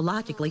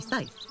ecologically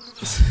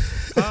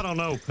safe. I don't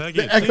know,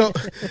 Peggy.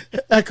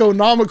 The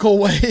economical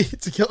way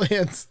to kill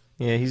ants.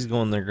 Yeah, he's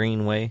going the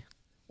green way.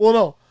 Well,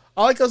 no.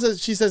 I like how it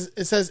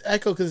says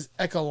echo because it's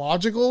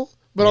ecological,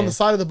 but on Yeah. the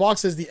side of the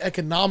box says the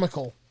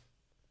economical,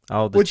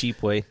 Oh, the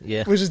cheap way.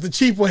 Yeah. which is the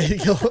cheap way to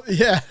kill.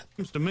 Yeah.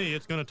 Seems to me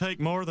it's going to take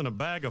more than a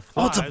bag of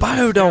Oh, flies it's a to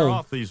scare biodome.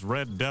 off these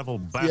red devil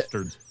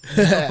bastards.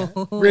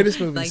 Greatest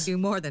They movies. do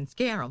more than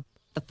scare them.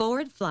 The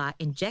forward fly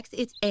injects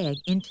its egg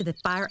into the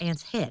fire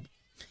ant's head.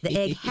 The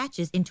egg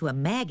hatches into a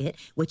maggot,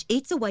 which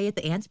eats away at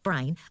the ant's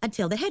brain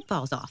until the head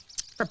falls off.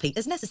 Repeat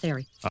as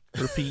necessary.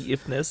 Repeat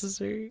if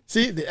necessary.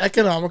 See, the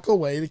economical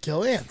way to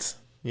kill ants.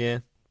 Yeah.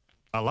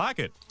 I like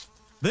it.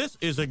 This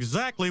is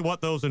exactly what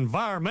those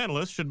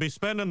environmentalists should be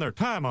spending their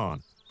time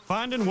on.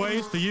 Finding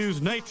ways to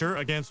use nature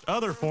against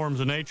other forms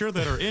of nature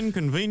that are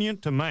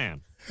inconvenient to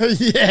man.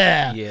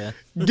 Yeah. Yeah.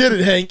 Get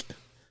it, Hank.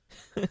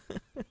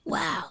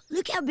 Wow,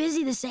 look how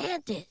busy this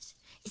ant is.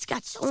 It's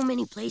got so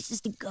many places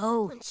to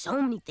go and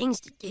so many things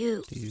to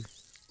do.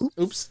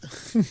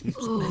 Oops.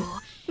 Ooh,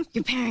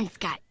 your parents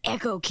got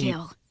echo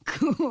kill.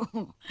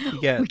 Cool.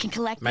 You got We can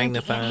collect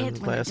magnifying empty ant heads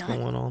when they're glass done.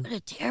 going on. What a I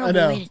terrible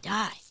know. way to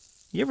die.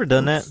 You ever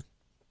done that?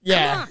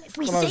 Yeah. Come on, if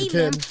we when I was a save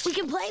them, kid. we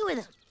can play with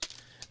them.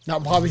 Now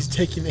Bobby's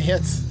taking the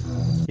ants.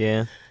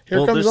 Yeah. Here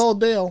Well, comes there's-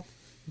 old Dale.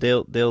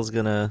 Dale's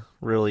gonna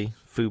really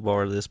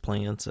foobar this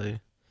plan, so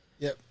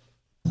Yep.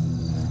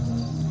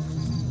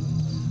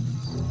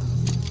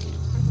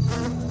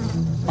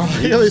 Oh,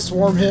 yeah, they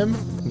swarm him.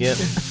 yep.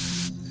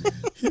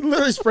 He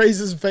literally sprays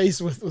his face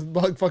with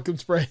bug fucking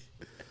spray.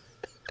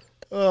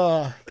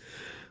 Hey,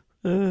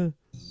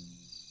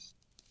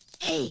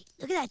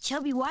 look at that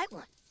chubby white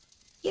one.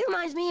 He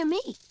reminds me of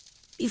me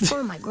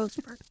before my growth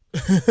spurt.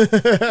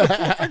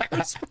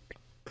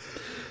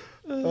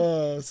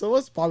 So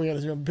what's Bobby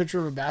got? A picture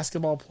of a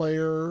basketball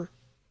player?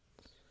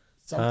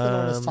 Something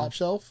on his top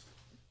shelf?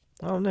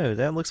 Oh no,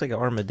 that looks like an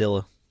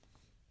armadillo.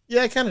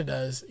 Yeah, it kind of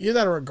does. Either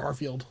that or a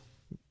Garfield.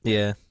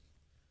 Yeah.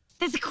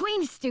 That's a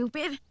queen,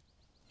 stupid.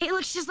 It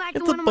looks just like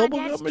It's one a of my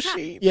bubblegum dad's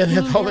machine. Yeah, they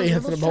have all trucks. the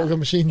ants in a bubblegum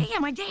machine. Yeah,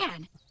 my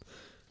dad.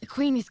 The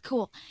queen is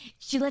cool.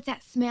 She lets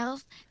out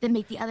smells that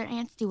make the other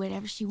ants do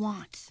whatever she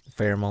wants.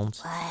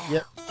 Pheromones.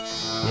 Yep.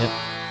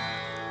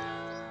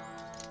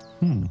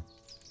 Yep.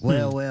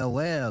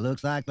 Well,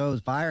 looks like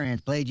those fire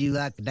ants played you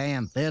like a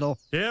damn fiddle.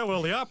 Yeah,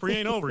 well, the opera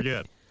ain't over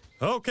yet.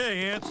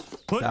 Okay, ants,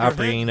 put The your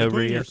opera heads ain't over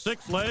between your yet.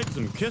 6 legs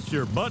and kiss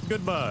your butt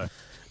goodbye.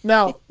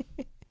 Now,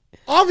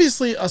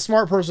 obviously, a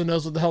smart person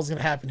knows what the hell's going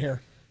to happen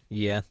here.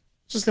 Yeah.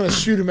 Just going to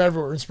shoot him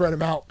everywhere and spread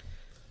him out.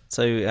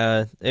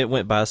 So it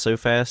went by so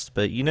fast,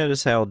 but you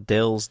notice how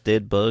Dale's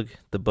dead bug,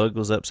 the bug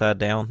was upside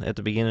down at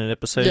the beginning of the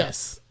episode?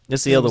 Yes.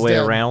 It's the It other was way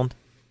dead. around.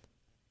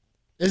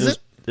 Is it?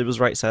 It was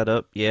right side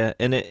up, yeah.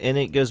 And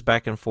it goes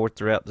back and forth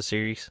throughout the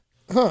series.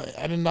 Huh,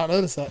 I did not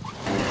notice that.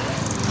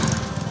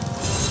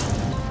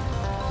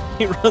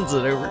 He runs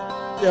it over.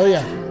 Oh,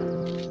 yeah.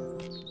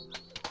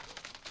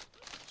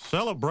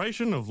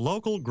 Celebration of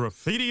local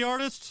graffiti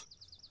artists?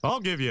 I'll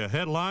give you a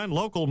headline.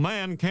 Local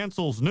man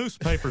cancels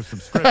newspaper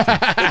subscription.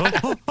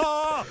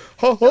 Ho,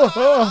 ho,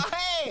 ho.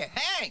 Hey,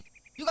 Hank,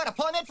 you got a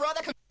permit for all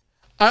that?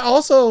 I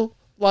also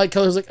like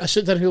how there's like a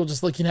shit ton of people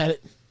just looking at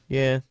it.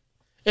 Yeah.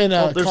 And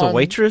There's a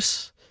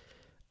waitress.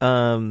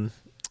 A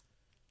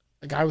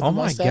guy with Oh a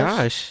my mustache.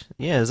 gosh.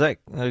 Yeah, is that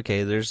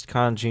okay, there's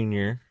Con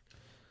Jr.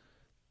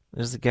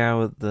 There's the guy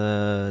with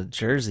the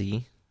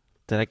jersey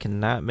that I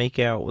cannot make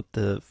out with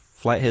the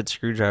flathead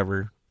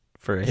screwdriver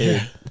for a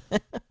head.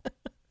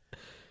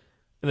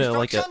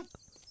 Like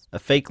a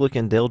fake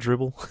looking Dale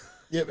dribble.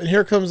 Yep, and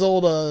here comes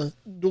old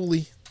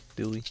Dooley.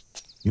 Dooley.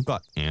 You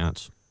got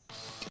ants.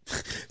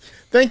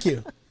 Thank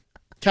you.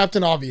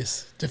 Captain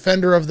Obvious,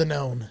 defender of the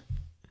known.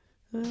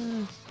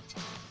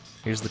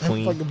 Here's the And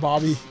queen. fucking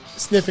Bobby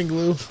sniffing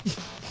glue.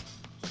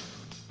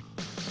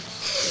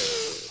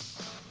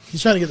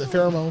 He's trying to get the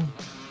pheromone.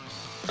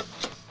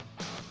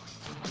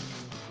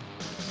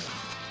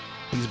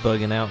 He's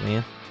bugging out,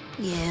 man.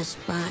 Yes,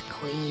 my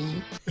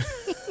queen.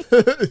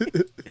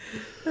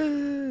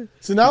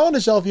 So now on the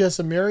shelf, he has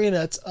some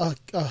marionettes, a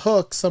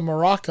hook, some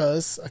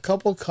maracas, a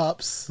couple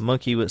cups.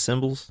 Monkey with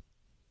symbols.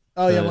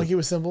 Oh, yeah, monkey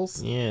with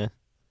symbols. Yeah.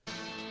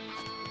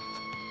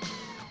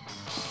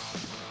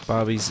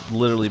 Bobby's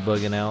literally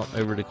bugging out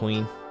over the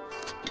queen.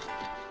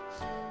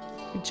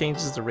 He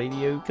changes the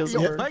radio because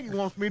Peggy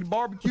wants me to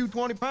barbecue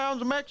 20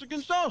 pounds of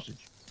Mexican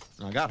sausage.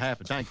 and I got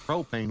half a tank of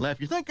propane left.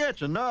 You think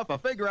that's enough? I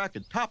figure I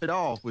could top it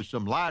off with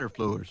some lighter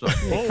fluid or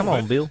something. Yeah, come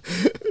on, Bill.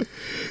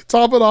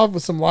 Top it off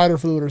with some lighter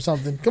fluid or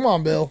something. Come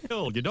on, Bill.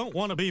 Bill, you don't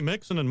want to be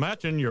mixing and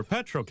matching your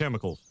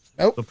petrochemicals.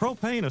 Nope. The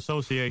Propane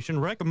Association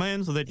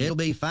recommends that you... It'll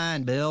be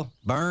fine, Bill.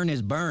 Burn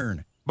is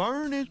burn.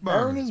 Burn is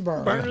burn. Burn is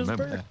burn. Burn is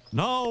Remember burn. that.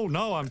 No,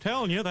 I'm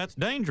telling you, that's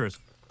dangerous.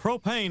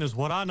 Propane is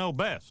what I know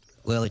best.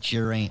 Well, it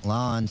sure ain't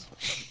lawns.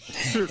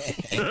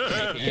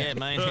 Yeah,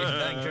 man,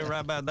 dang sure right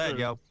about that,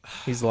 yo.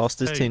 He's lost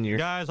his Hey, tenure.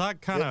 guys, I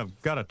kind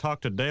of got to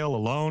talk to Dale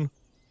alone.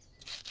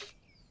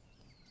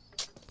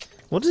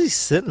 What is he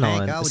sitting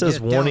Hank, on? I It was says just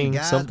telling warning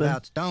guys something.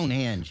 about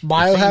Stonehenge.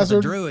 Biohazard? It seems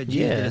the druids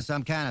used it Yeah. as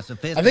some kind of I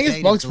sophisticated think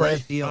it's bug spray.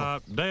 celestial.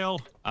 Dale,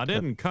 I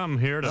didn't come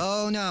here to...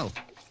 Oh, no.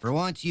 For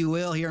once, you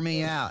will hear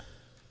me out.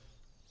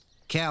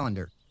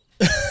 Calendar.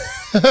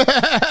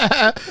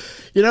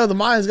 You know, the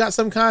Mayans got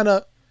some kind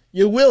of,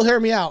 you will hear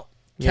me out,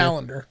 Yeah.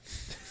 calendar.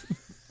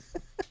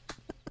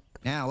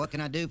 Now, what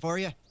can I do for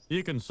you?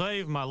 You can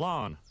save my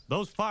lawn.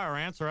 Those fire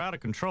ants are out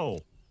of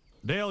control.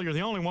 Dale, you're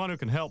the only one who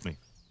can help me.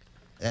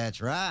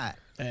 That's right.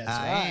 That's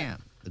I right.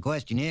 am. The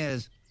question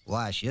is,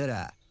 why should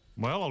I?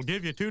 Well, I'll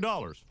give you $2.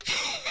 Mark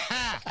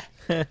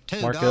up.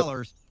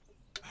 $2.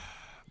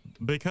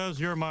 Because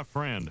you're my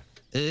friend.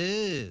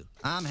 Ooh,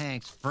 I'm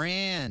Hank's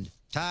friend.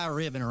 Tie a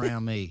ribbon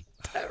around me.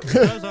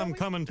 Because I'm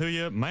coming to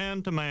you,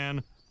 man to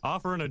man,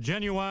 offering a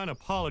genuine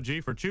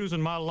apology for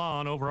choosing my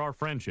lawn over our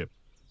friendship.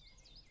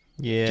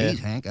 Yeah. Jeez,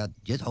 Hank, I'm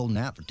just holding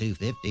out for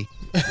 $2.50.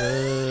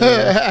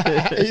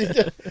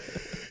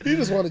 You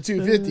just wanted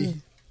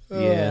 250.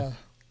 Yeah.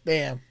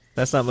 Damn.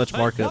 That's not much Hey,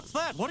 markup. what's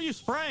that? What are you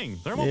spraying?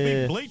 There won't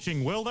Yeah. be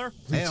bleaching, will there?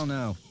 Hell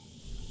no.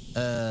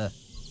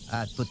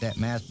 I'd put that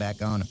mask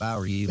back on if I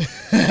were you. You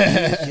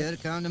should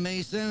have come to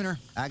me sooner.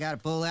 I got to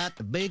pull out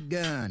the big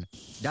gun.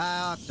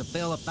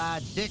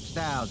 Dioxyphilified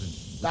 6000.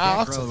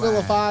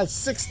 Dioxyphilified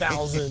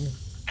 6,000. And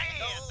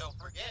don't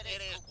forget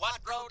it is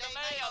Quattro de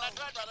Mayo. That's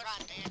right,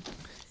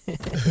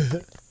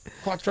 brother.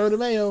 Quattro de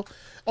Mayo.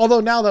 Although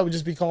now that would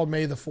just be called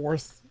May the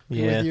 4th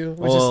Yeah. with you,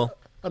 which Well- is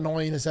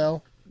annoying as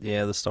hell.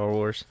 Yeah, the Star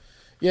Wars.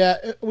 Yeah,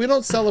 we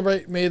don't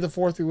celebrate May the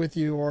 4th be with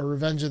you or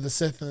Revenge of the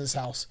Sith in this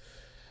house.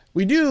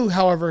 We do,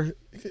 however,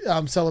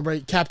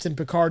 celebrate Captain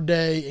Picard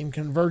Day and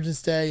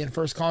Convergence Day and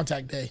First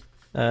Contact Day.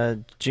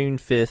 June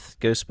 5th,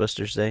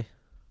 Ghostbusters Day.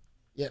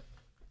 Yep.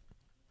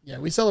 Yeah,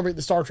 we celebrate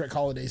the Star Trek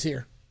holidays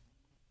here.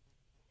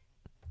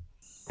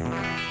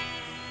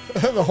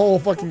 The whole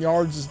fucking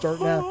yard's just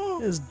dirt now.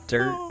 It's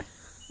dirt.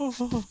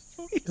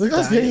 Look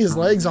how skinny his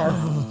legs are.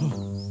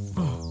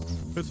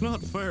 It's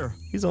not fair.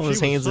 He's on She his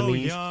hands was and so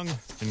knees. young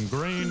and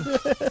green.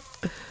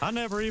 I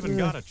never even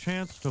got a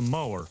chance to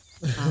mow her.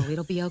 Oh,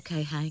 it'll be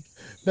okay, Hank.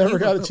 Never You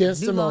got will a chance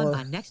new to mow lawn her.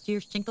 by next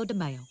year's Cinco de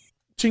Mayo.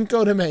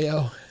 Cinco de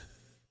Mayo.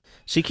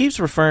 She keeps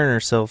referring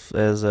herself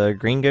as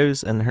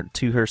gringos and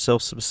to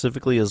herself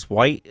specifically as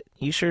white.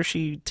 You sure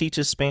she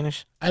teaches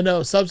Spanish? I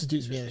know,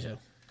 substitute Spanish though.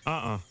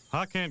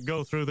 I can't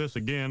go through this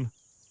again.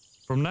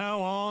 From now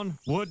on,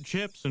 wood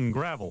chips and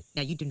gravel.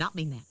 Now, you do not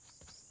mean that.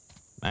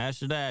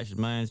 Ashes to ashes,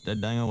 man. It's that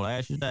dang old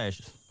ashes to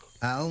ashes.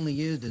 I only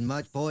used as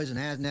much poison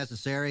as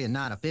necessary and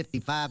not a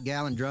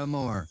 55-gallon drum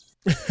more.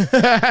 Not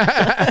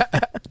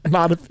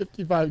a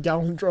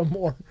 55-gallon drum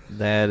more.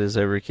 That is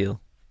overkill.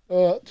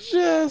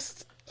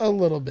 Just a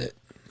little bit.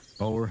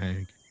 Poor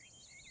Hank.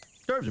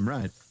 Serves him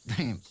right.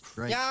 Damn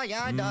straight.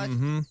 Yeah, it does.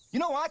 You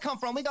know where I come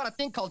from, we got a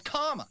thing called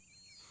karma.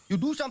 You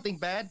do something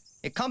bad,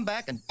 it come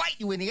back and bite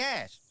you in the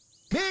ass.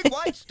 Big,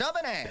 white,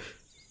 stubborn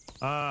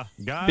ass.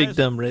 Guys, Big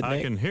dumb redneck.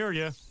 I can hear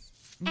you.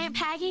 Aunt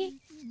Peggy,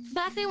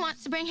 Buckley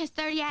wants to bring his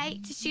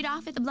 38 to shoot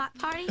off at the block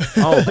party.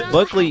 Oh, But Uncle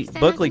Buckley Hank said I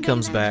Buckley can bring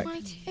comes another back.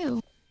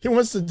 22. He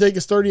wants to take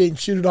his 38 and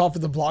shoot it off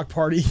at the block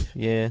party.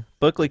 Yeah,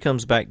 Buckley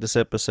comes back this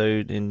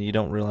episode, and you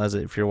don't realize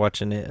it if you're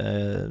watching it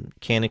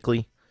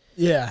mechanically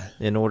Yeah.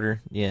 in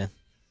order. Yeah.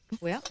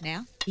 Well,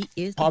 now, he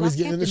is Bobby's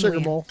the getting in the captain sugar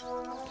when- bowl.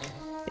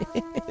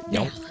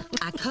 Now,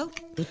 I coat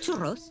the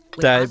churros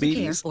with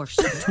Diabetes. Diabetes. Or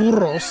sugar.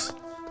 Churros.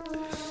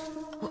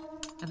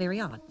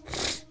 Very odd.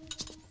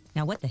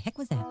 Now, what the heck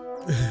was that?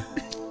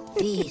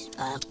 Please,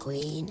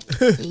 Queen.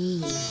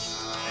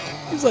 Please.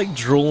 He's like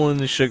drooling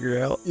the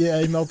sugar out.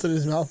 Yeah, he melted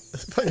his mouth.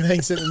 Fucking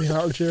Hank sitting in the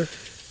hard chair.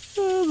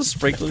 The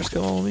sprinklers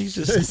come on. He's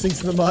He just.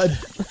 sinks in the mud.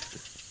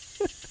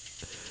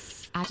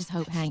 I just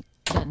hope Hank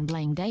doesn't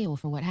blame Dale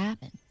for what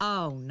happened.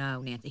 Oh,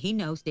 no, Nancy. He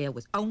knows Dale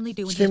was only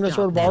doing She his came to job.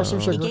 sort of borrow some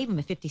He sugar. gave him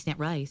a 50-cent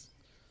raise.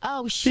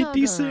 Oh, sugar.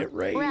 50-cent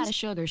raise. We're out of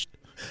sugar.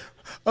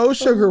 Oh,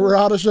 sugar, we're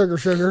out of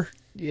sugar.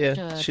 Yeah,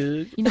 Shucks.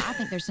 sugar. You know, I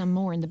think there's some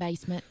more in the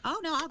basement. Oh,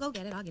 no, I'll go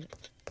get it. I'll get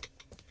it.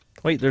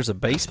 Wait, there's a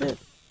basement?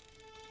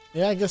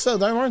 Yeah, I guess so.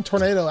 They're in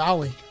Tornado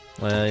Alley.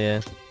 Well,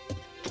 yeah.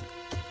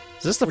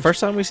 Is this the first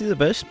time we see the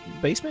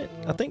basement?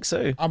 I think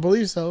so. I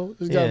believe so.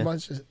 He's got Yeah. a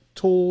bunch of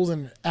tools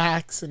and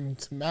axe and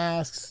some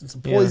masks and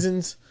some Yeah.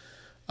 poisons.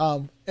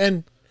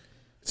 And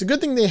it's a good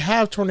thing they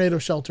have tornado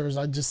shelters.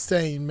 I'm just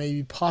saying,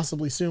 maybe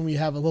possibly soon we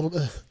have a little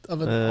bit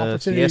of an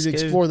opportunity to fiasco.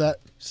 explore that.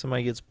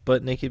 Somebody gets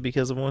butt naked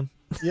because of one.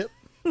 Yep.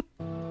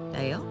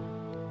 Dale?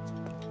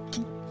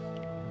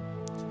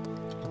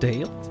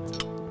 Dale?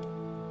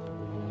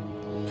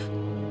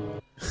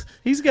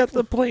 He's got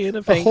the plan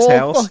of A Hank's whole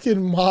house.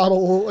 fucking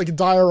model, like a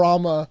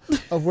diorama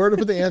of where to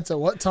put the ants at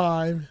what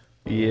time.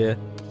 Yeah.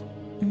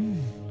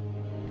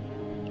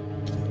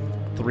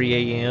 3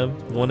 a.m.,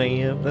 1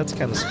 a.m. That's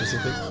kind of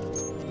specific.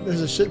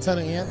 There's a shit ton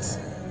of ants.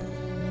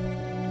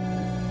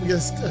 We get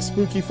a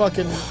spooky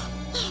fucking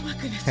Oh my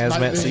goodness. Hazmat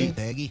night suit.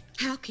 Peggy.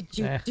 How could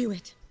you Eh. do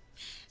it?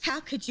 How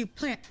could you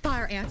plant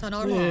fire ants on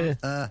our Yeah.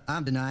 lawn?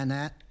 I'm denying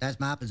that. That's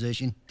my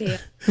position.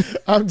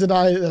 I'm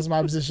denying it. That's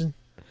my position.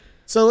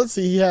 So let's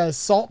see. He has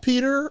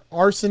saltpeter,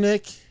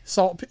 arsenic,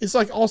 salt. It's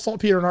like all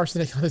saltpeter and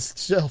arsenic on his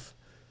shelf.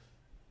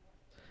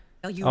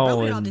 You Oh,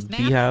 wrote it on and this map.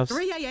 beehives.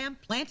 3 a.m.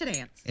 planted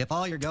ants. If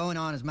all you're going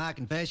on is my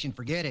confession,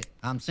 forget it.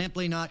 I'm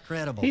simply not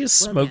credible. He is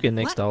smoking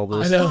next to all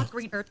What this. I know. on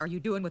green earth are you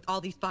doing with all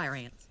these fire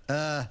ants?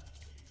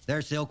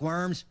 They're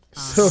silkworms.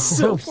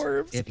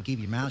 Silkworms. If you keep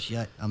your mouth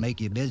shut, I'll make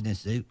you a business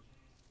suit.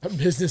 A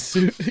business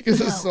suit because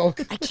of No,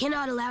 silk. I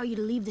cannot allow you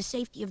to leave the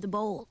safety of the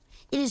bowl.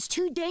 It is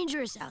too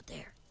dangerous out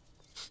there.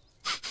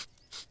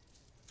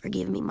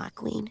 Forgive me, my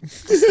queen.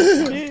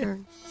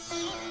 Turn.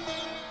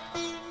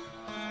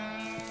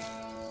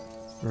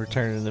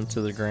 Returning them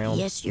to the ground.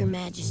 Yes, your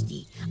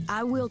majesty.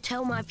 I will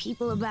tell my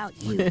people about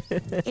you.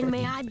 And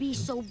may I be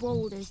so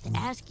bold as to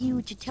ask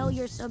you to tell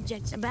your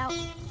subjects about...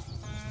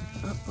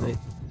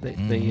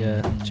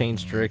 They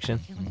changed direction.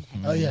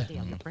 Oh yeah.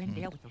 Dale, your friend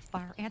Dale with those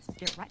fire ants is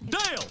dead right here.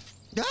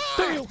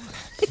 Dale!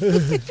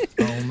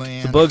 Oh,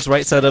 man. The bug's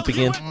right side up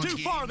again. You went too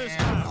far this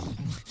time.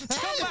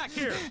 Come back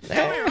here. Come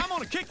here. I'm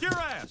gonna kick your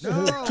ass.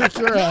 Kick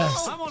your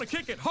ass. I'm gonna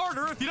kick it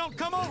harder if you don't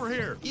come over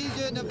here. You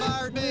shouldn't have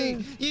fired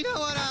me. You know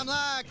what I'm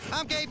like.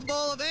 I'm capable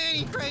of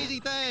any crazy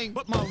thing.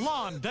 But my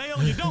lawn,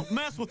 Dale, you don't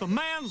mess with a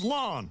man's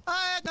lawn.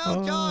 I had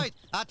no choice.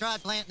 I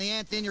tried planting the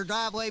ants in your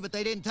driveway, but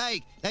they didn't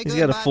take. They He's couldn't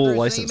got a buy full through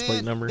license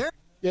cement. plate number. They're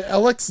Yeah,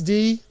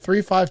 LXD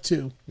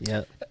 352.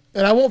 Yeah.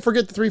 And I won't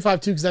forget the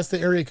 352 because that's the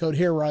area code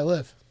here where I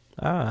live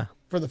Ah.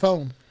 for the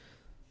phone.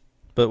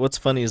 But what's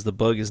funny is the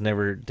bug is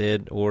never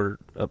dead or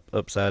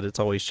upside. It's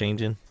always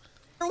changing.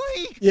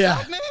 weak. Yeah.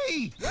 Help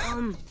me.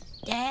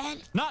 Dad,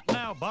 Not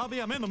now,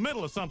 Bobby. I'm in the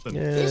middle of something.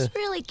 Yeah. this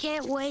really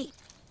can't wait.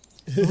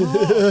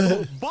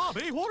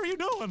 Bobby, what are you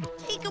doing?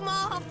 Take them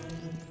off.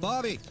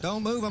 Bobby,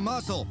 don't move a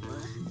muscle.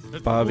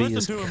 Bobby Listen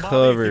is to him, Bobby. If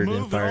covered you in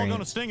move, they're fire all gonna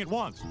ants. sting at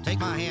once. Take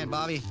my hand,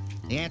 Bobby.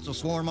 The ants will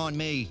swarm on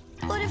me.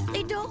 What if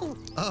they don't?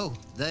 Oh,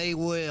 they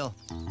will.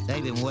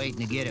 They've been waiting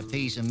to get a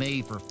piece of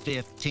me for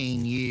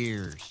 15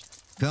 years.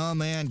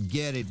 Come and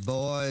get it,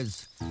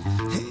 boys.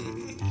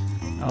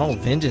 Oh,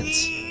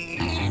 vengeance.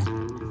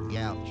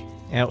 Ouch.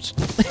 Ouch.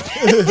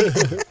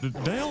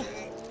 Dale?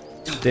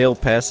 Dale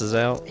passes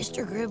out.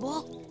 Mr.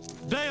 Gribble?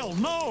 Dale,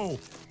 no!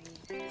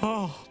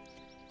 Oh,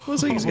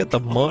 Looks like he's got the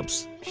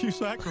mumps. you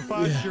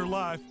sacrificed your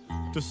life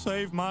to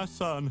save my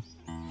son.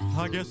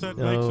 I guess that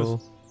makes Oh.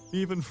 us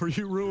even for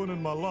you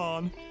ruining my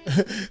lawn.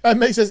 That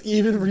makes us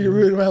even for you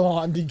ruining my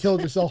lawn. You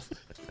killed yourself.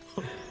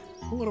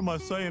 What am I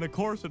saying? Of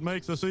course it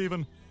makes us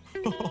even.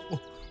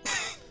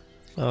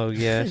 Oh,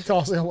 yeah. He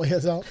calls him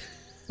heads out.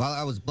 While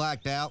I was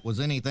blacked out, was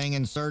anything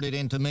inserted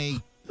into me?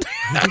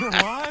 You're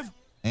alive?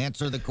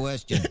 Answer the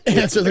question.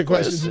 Answer the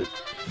question.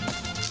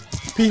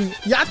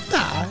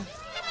 Piñata.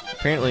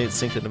 Apparently it's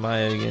Cinco de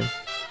Mayo again.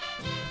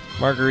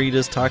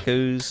 Margaritas,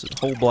 tacos,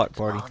 whole block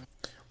party.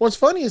 What's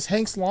funny is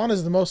Hank's lawn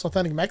is the most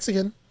authentic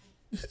Mexican.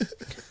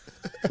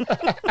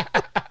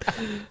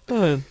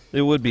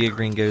 It would be a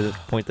gringo to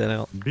point that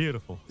out.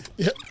 Beautiful.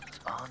 Yep.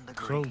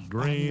 So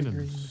green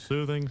and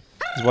soothing.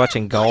 He's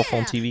watching golf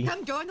on TV.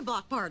 Come join the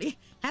block party.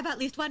 Have at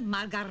least one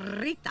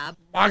margarita.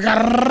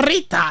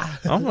 Margarita.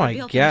 Oh my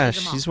gosh,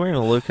 she's wearing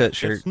a low-cut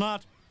shirt. It's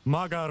not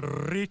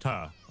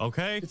margarita,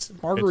 okay? It's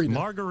margarita. It's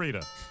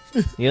margarita.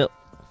 Yep.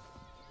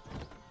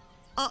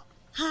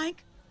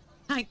 Hank,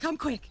 come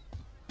quick.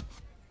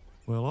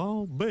 Well,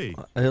 I'll be.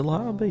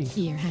 I'll be.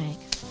 Here, Hank.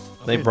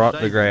 They brought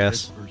the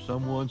grass. For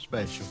someone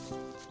special.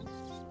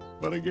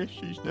 But I guess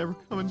she's never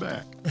coming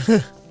back.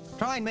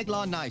 Try and make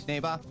lawn nice,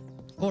 neighbor.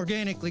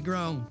 Organically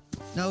grown.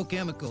 No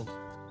chemicals.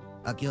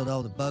 I killed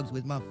all the bugs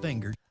with my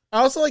fingers. I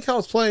also like how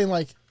it's playing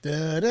like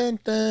the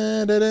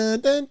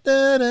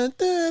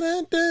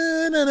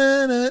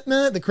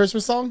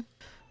Christmas song.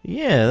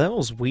 Yeah, that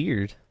was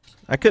weird.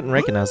 I couldn't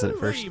recognize it at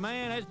first. Hey,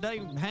 man, that's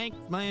Dave Hank,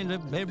 man,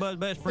 everybody's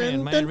best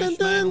friend, man,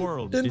 richest man in the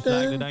world. Just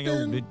like the dang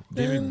old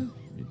Jimmy.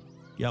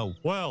 Yo.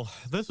 Well,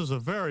 this is a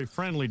very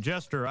friendly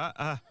gesture.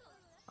 I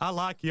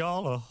like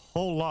y'all a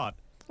whole lot.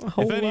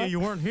 whole If any lot? of you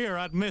weren't here,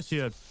 I'd miss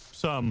you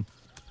some.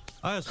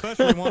 I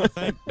especially want to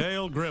thank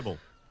Dale Gribble.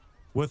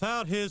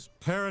 Without his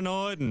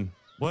paranoid and,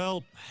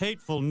 well,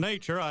 hateful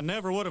nature, I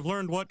never would have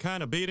learned what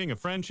kind of beating a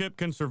friendship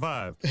can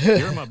survive.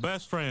 You're my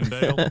best friend,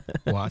 Dale.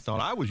 Well, I thought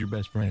I was your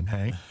best friend,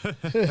 Hank.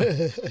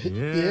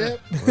 Yeah.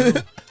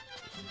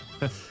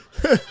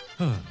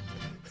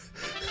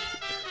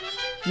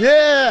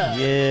 Yeah.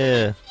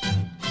 Yeah.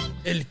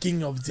 El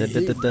King of Da,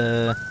 the da, da,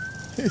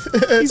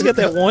 da. He's got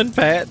that one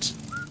patch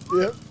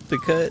Yep. to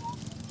cut.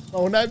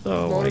 Oh, that,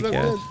 Oh my that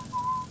gosh.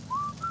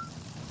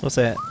 What's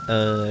that?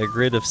 A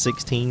grid of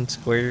 16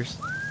 squares.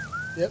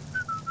 Yep.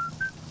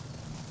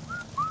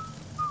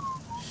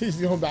 He's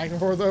going back and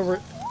forth over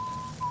it.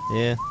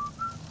 Yeah.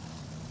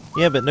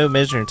 Yeah, but no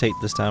measuring tape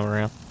this time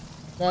around.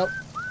 Nope.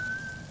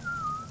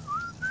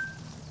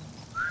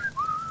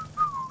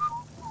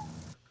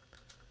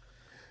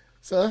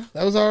 So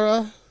that was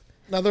our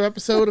another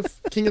episode of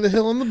King of the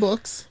Hill in the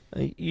books.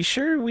 You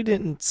sure we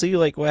didn't see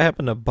like what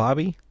happened to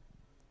Bobby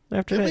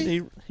after that?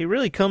 He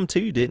really come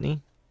to, didn't he?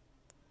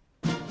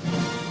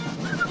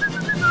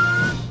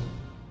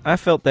 I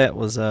felt that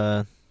was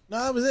No,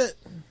 that was it.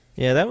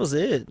 Yeah, that was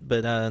it.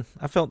 But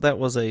I felt that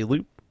was a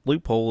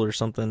loophole or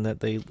something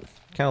that they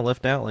kind of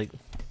left out. Like,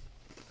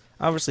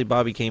 obviously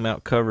Bobby came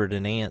out covered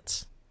in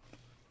ants.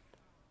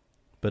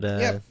 But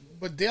yeah,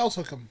 but Dale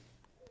took him.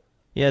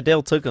 Yeah,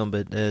 Dale took him,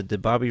 but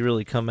did Bobby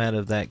really come out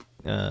of that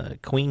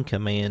Queen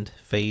Command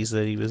phase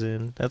that he was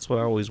in? That's what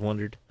I always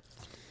wondered.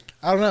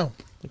 I don't know.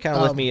 It kind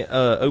of left me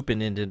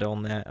open-ended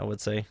on that, I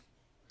would say.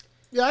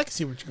 Yeah, I can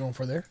see what you're going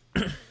for there.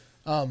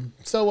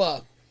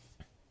 So,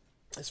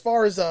 as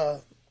far as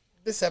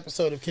this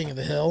episode of King of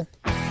the Hill,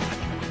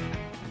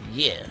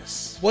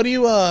 yes. What do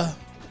you what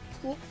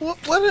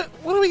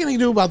are we gonna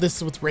do about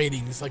this with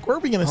ratings? Like, where are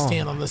we gonna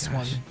stand on this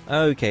one?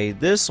 Okay,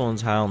 this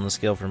one's high on the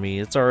scale for me.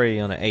 It's already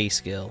on an A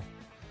scale,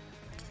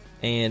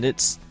 and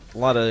it's a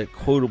lot of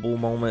quotable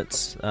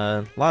moments.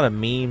 A lot of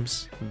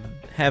memes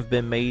have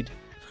been made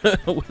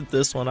with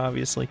this one,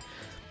 obviously,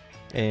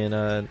 and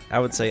I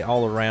would say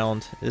all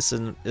around, it's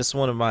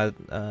one of my.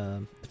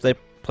 If they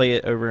play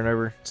it over and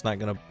over, it's not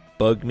gonna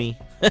bug me.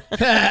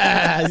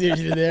 I see what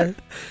you did there.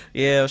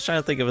 Yeah, I was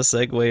trying to think of a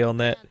segue on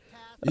that.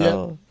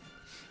 Yeah.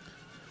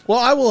 Well,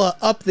 I will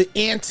up the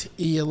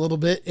ante a little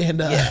bit, and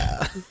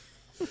yeah.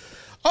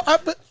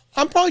 but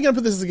I'm probably gonna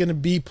put this as gonna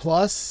B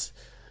plus,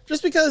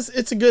 just because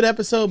it's a good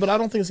episode, but I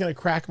don't think it's gonna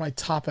crack my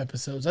top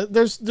episodes.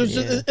 There's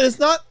just, it's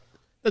not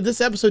that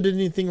this episode did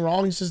anything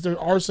wrong. It's just there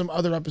are some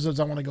other episodes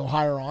I want to go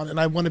higher on, and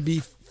I want to be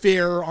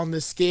fair on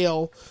this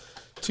scale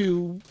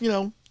to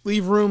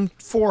leave room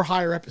for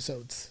higher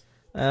episodes.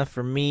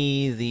 For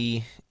me,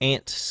 the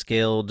ant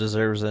scale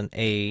deserves an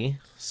A.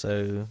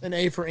 So an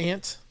A for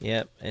ant.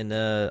 Yep, and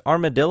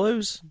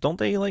armadillos, don't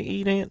they like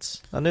eat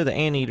ants? I know the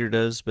anteater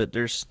does, but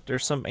there's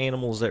some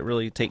animals that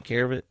really take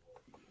care of it.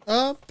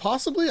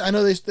 Possibly. I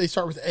know they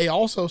start with A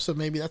also, so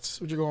maybe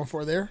that's what you're going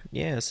for there.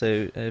 Yeah.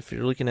 So if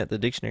you're looking at the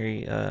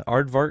dictionary,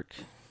 aardvark.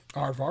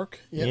 Aardvark.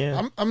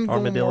 Yeah. I'm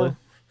armadillo.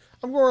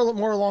 I'm going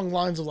more along the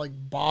lines of like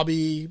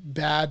Bobby,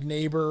 bad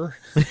neighbor.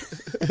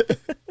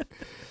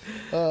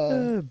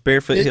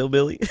 Barefoot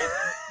hillbilly.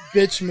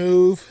 Bitch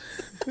move.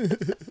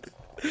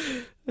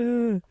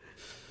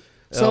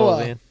 So,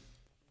 man.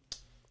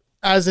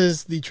 As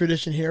is the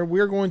tradition here,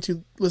 we're going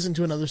to listen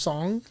to another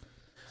song.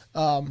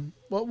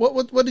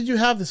 What did you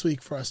have this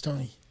week for us,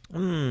 Tony?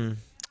 I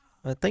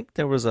think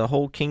there was a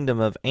whole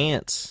kingdom of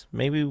ants.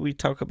 Maybe we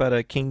talk about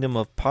a kingdom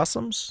of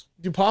possums.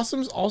 Do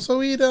possums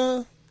also eat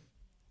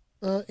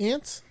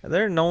ants?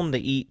 They're known to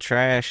eat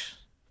trash.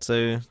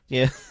 So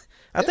yeah,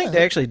 I think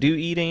they actually do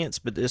eat ants,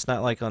 but it's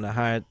not like on a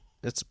high.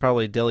 It's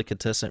probably a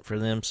delicatessen for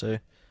them. So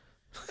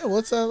yeah,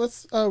 let's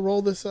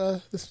roll this.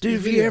 This dude,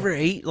 have you ever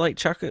ate like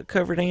chocolate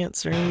covered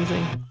ants or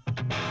anything?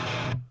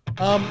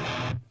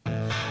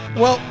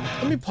 Well,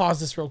 let me pause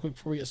this real quick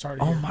before we get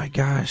started. Oh my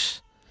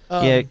gosh.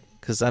 Yeah,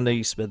 because I know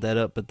you sped that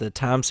up, but the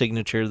time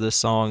signature of this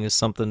song is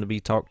something to be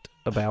talked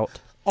about.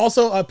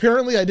 Also,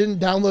 apparently I didn't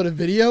download a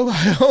video.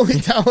 I only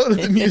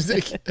downloaded the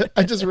music.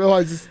 I just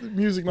realized it's the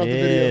music, not the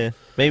video.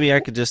 Maybe I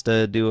could just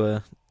do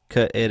a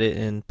cut edit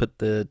and put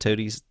the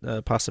Toadie's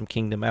Possum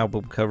Kingdom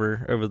album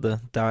cover over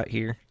the dot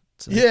here.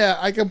 So. Yeah,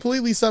 I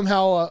completely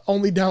somehow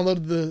only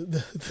downloaded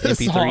the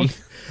MP3. song.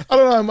 I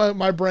don't know,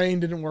 my brain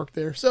didn't work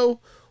there. So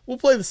we'll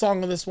play the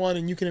song on this one,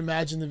 and you can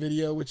imagine the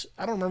video, which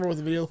I don't remember what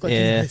the video looked like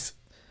anyways.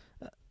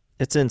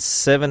 It's in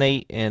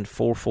 7/8 and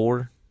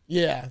 4/4.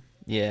 Yeah.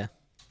 Yeah.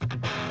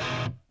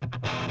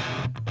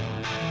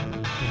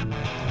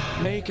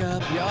 Make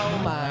up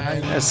your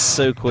mind. That's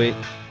so quick.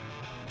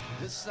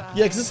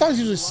 Yeah, because this song's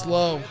usually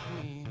slow.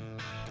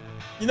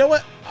 You know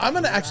what? I'm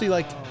gonna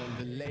actually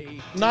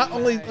not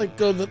only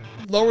go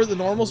lower the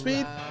normal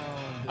speed.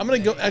 I'm gonna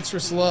go extra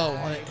slow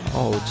on it.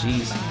 Oh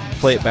jeez.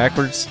 Play it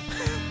backwards.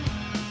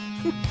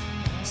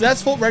 So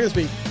that's full regular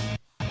speed.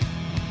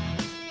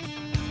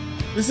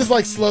 This is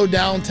like slowed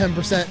down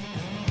 10%.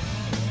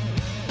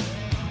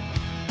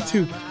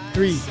 2,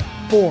 3,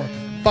 4,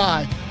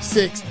 5,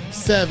 6,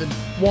 7,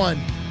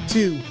 1,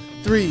 2,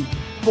 3,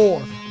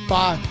 4,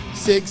 5,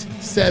 6,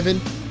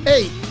 7,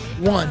 8,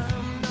 1.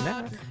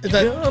 Is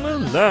that gonna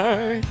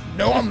lie?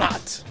 No, I'm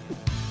not.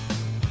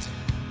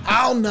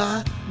 I'll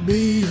not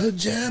be a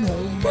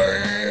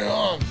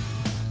gentleman.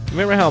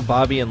 Remember how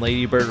Bobby and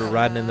Ladybird were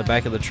riding in the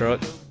back of the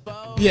truck?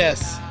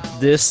 Yes.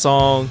 This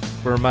song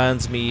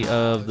reminds me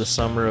of the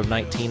summer of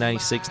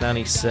 1996,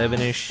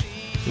 97-ish.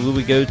 We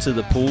would go to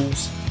the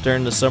pools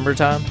during the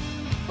summertime.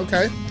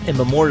 Okay. And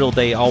Memorial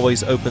Day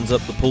always opens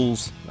up the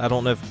pools. I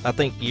don't know I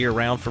think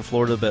year-round for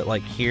Florida, but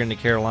like here in the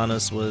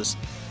Carolinas was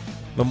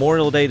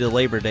Memorial Day to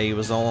Labor Day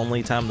was the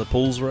only time the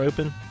pools were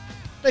open.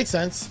 Makes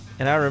sense.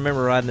 And I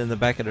remember riding in the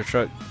back of the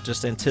truck,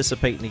 just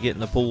anticipating to get in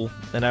the pool.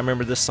 And I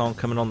remember this song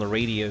coming on the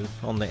radio,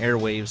 on the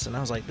airwaves, and I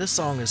was like, this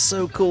song is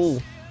so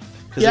cool.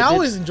 Yeah, I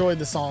always enjoyed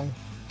the song.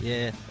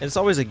 Yeah, and it's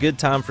always a good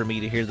time for me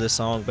to hear this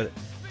song, but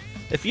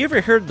if you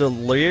ever heard the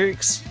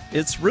lyrics,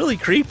 it's really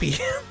creepy.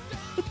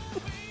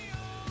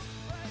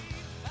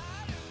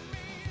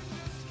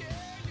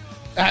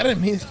 I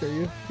didn't mean to scare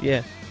you.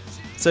 Yeah.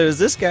 So is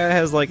this guy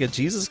has like a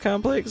Jesus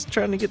complex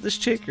trying to get this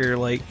chick, or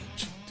like,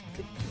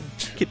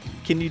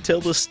 can you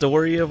tell the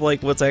story of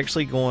like what's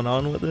actually going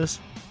on with this?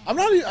 I'm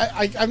not.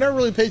 I've never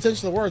really paid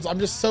attention to the words. I'm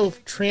just so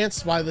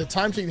tranced by the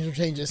time signature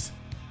changes.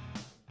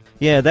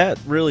 Yeah, that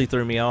really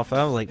threw me off.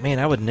 I was like, man,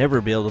 I would never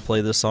be able to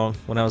play this song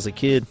when I was a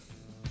kid.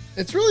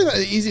 It's really not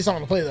an easy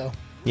song to play, though.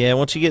 Yeah,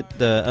 once you get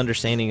the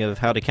understanding of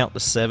how to count to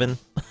 7.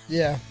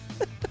 Yeah.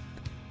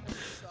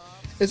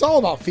 It's all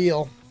about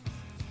feel.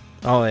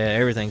 Oh, yeah,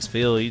 everything's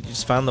feel. You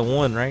just find the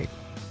one, right?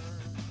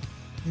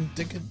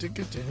 This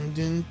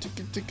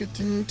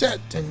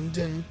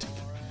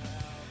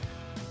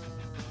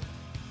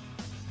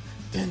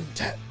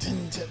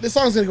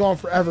song's going to go on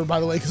forever, by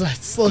the way, because I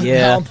slowed it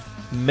down.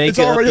 It's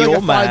already like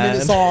a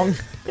 5-minute song.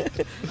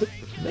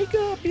 Make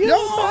up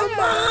your mind.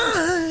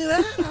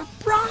 I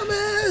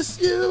promise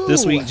you.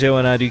 This week, Joe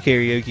and I do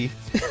karaoke.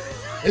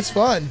 It's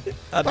fun.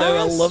 I know.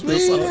 I love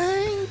this song.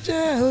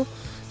 Angel,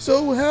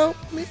 so help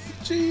me,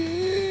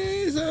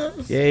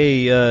 Jesus.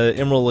 Yay,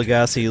 Emerald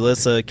Lagasse.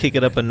 Let's kick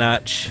it up a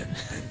notch.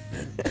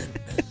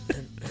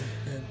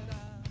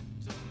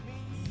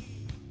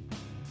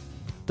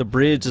 The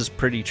bridge is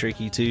pretty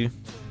tricky, too.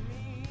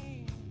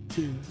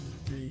 2,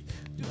 3.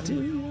 Do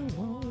you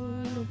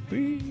wanna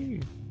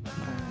be my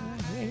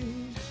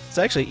name? It's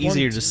actually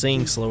easier to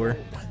sing slower. 1,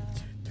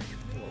 2,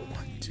 3, 4.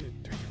 1, 2,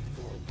 3,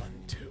 4. 1,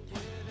 2,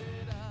 1.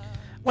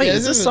 Wait, Yeah,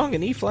 is this song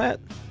an E flat?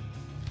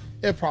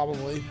 Yeah,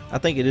 probably. I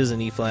think it is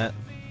an E flat.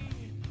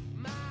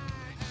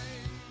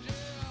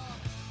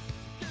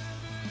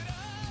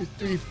 2,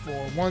 3, 4.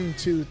 1,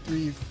 2,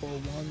 3, 4.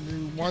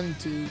 1,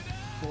 2,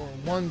 4.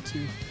 1,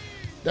 2.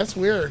 That's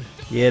weird.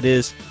 Yeah, it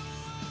is.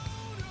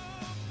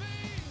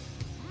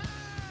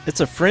 It's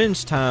a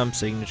fringe time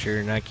signature,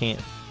 and I can't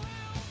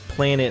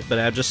plan it, but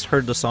I just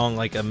heard the song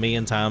like a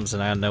million times,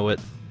 and I know it.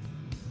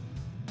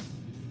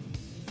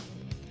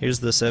 Here's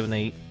the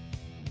 7/8.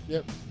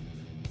 Yep.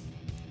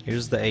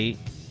 Here's the 8.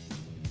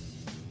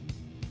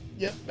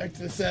 Yep, back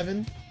to the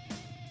 7.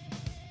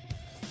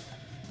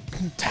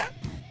 Tap.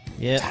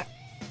 Yep. Tap.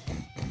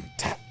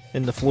 Tap.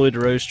 And the Floyd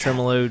Rose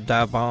tremolo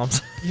dive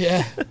bombs.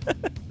 Yeah.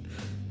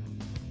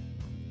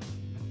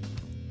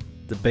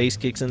 The bass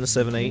kicks in the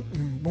 7/8.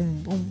 Boom,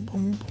 boom, boom,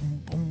 boom,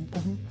 boom,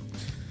 boom.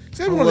 It's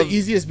one of the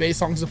easiest bass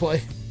songs to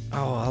play.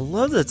 Oh, I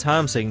love the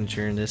time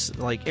signature in this.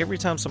 Like, every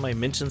time somebody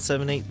mentions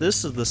 7/8,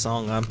 this is the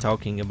song I'm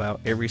talking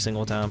about every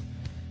single time.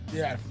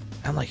 Yeah.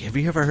 I'm like, have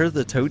you ever heard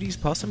the Toadies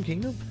Possum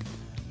Kingdom?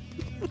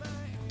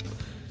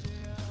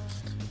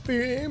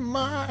 Be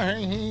my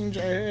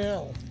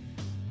angel.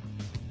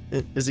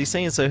 Is he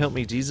saying "So help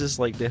me Jesus"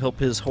 like to help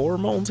his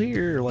hormones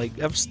here? Or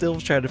like, I've still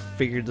tried to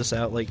figure this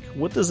out. Like,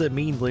 what does it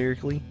mean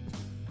lyrically?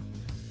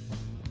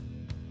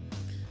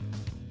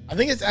 I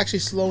think it's actually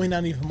slowing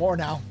down even more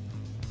now.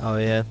 Oh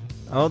yeah.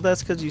 Oh,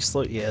 that's because you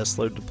slowed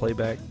the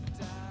playback.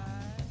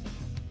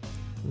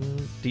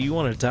 Do you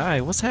want to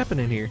die? What's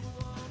happening here?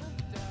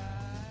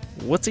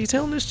 What's he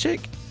telling this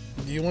chick?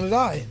 Do you want to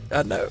die?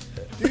 I know.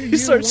 He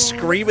starts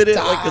screaming it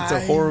like it's a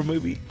horror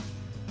movie.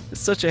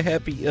 It's such a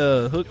happy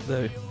hook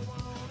though.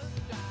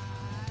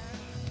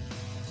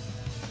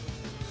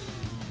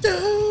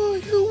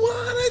 Do you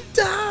want to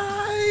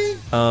die?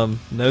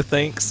 No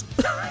thanks.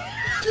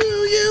 Do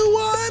you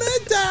want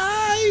to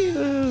die?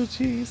 Oh,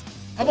 jeez.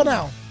 How about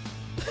now?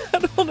 I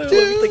don't know. Let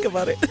me think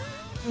about it.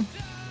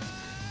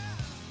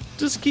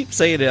 Just keep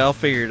saying it. I'll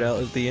figure it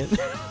out at the end.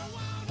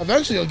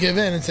 Eventually you'll give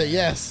in and say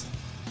yes.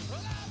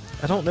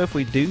 I don't know if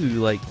we do,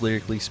 like,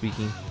 lyrically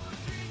speaking.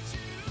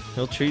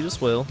 He'll treat us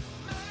well.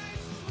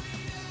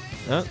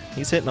 Oh,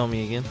 he's hitting on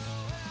me again.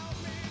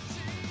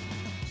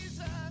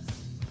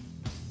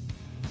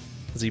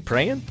 Is he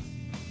praying?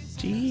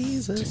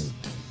 Jesus.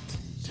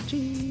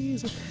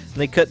 Jesus. And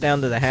they cut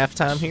down to the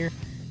halftime here.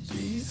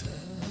 Jesus.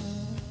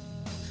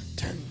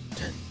 Dun,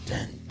 dun,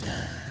 dun,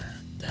 dun,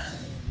 dun.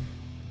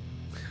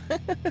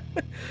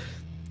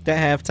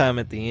 That halftime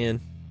at the end.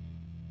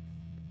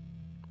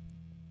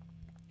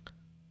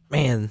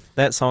 Man,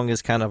 that song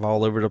is kind of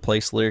all over the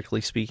place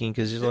lyrically speaking,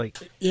 because you're like...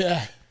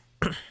 Yeah.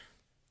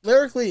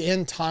 Lyrically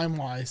and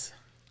time-wise.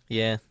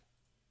 Yeah.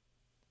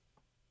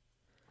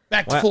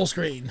 Back to full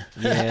screen.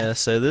 Yeah,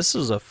 so this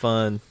was a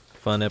fun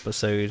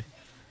episode.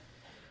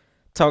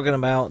 Talking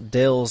about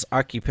Dale's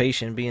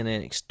occupation being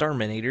an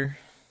exterminator.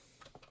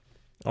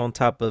 On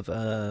top of,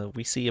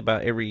 we see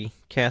about every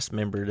cast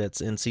member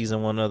that's in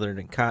season 1 other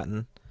than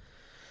Cotton.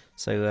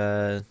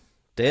 So,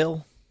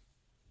 Dale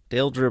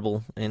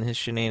Dribble and his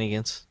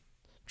shenanigans.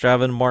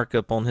 Driving Mark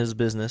up on his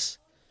business.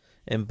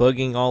 And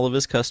bugging all of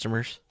his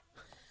customers.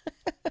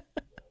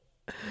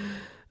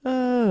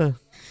 I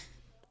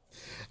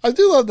I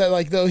do love that,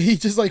 like, though, he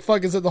just, like,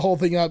 fucking set the whole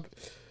thing up.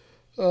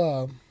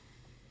 Well,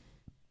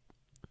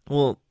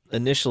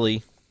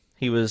 initially,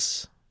 he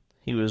was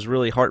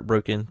really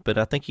heartbroken, but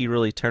I think he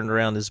really turned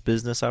around his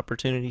business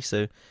opportunity.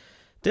 So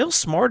Dale's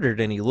smarter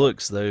than he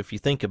looks, though, if you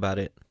think about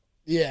it.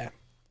 Yeah.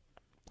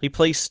 He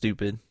plays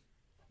stupid.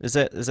 Is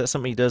that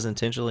something he does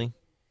intentionally?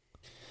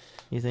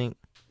 You think?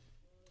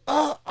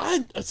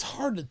 It's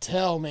hard to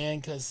tell, man,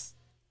 because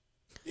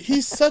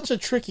he's such a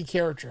tricky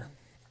character.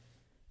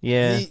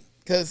 Yeah.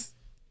 Because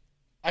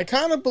I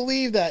kind of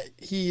believe that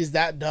he is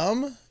that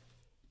dumb,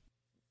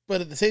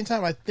 but at the same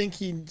time, I think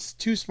he's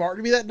too smart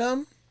to be that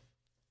dumb.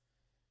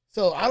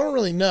 So I don't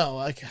really know,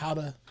 like, how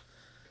to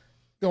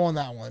go on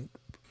that one.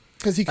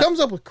 Because he comes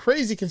up with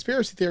crazy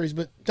conspiracy theories,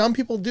 but dumb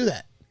people do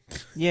that.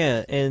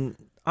 Yeah, and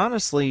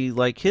honestly,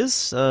 like,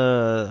 his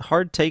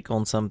hard take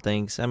on some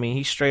things, I mean,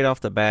 he straight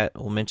off the bat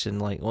will mention,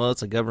 like, well,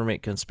 it's a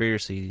government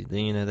conspiracy.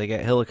 You know, they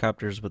got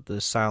helicopters with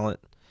the silent,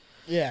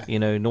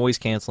 noise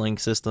canceling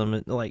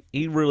system. Like,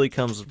 he really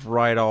comes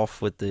right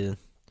off with the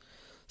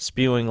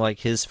spewing, like,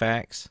 his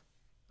facts.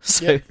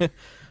 So,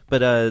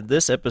 but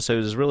this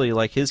episode is really,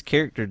 like, his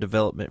character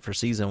development for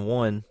season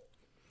 1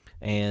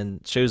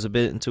 and shows a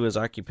bit into his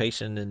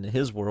occupation in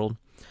his world.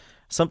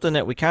 Something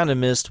that we kind of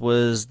missed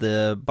was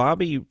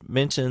Bobby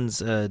mentions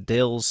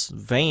Dale's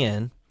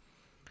van,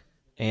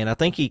 and I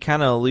think he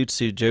kind of alludes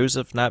to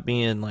Joseph not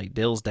being like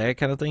Dale's dad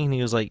kind of thing. And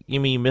he was like, "You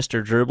mean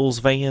Mr. Dribble's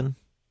van?"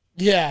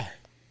 Yeah.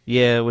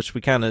 Yeah, which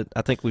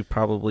I think we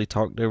probably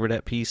talked over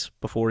that piece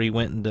before he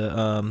went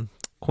into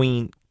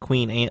Queen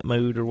Ant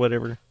mode or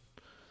whatever.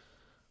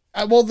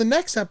 Well, the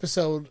next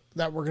episode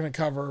that we're going to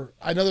cover,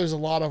 I know there's a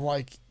lot of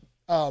like,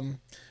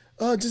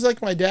 just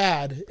like my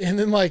dad. And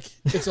then like,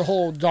 it's a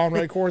whole John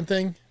Redcorn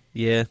thing.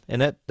 Yeah.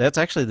 And that's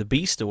actually the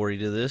B story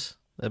to this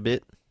a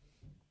bit.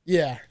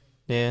 Yeah.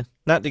 Yeah.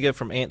 Not to go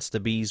from ants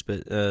to bees,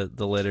 but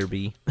the letter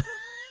B.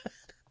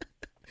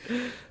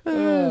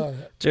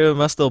 Joe,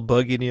 am I still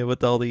bugging you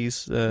with all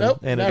these nope,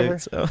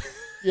 anecdotes? Never. Oh.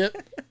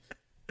 Yep.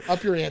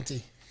 Up your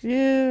ante.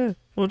 Yeah.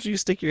 Won't you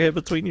stick your head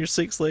between your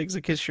 6 legs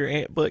and kiss your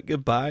ant butt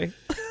goodbye?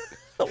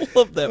 I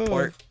love that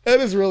part. That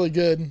is really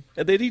good.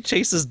 And then he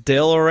chases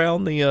Dale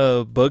around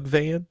the bug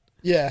van.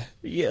 Yeah.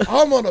 Yeah.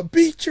 I'm gonna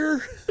beat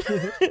her.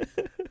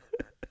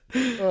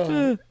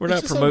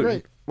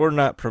 We're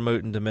not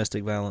promoting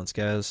domestic violence,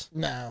 guys.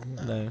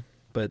 No.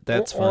 But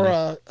that's funny.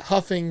 Or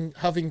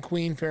huffing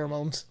queen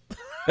pheromones.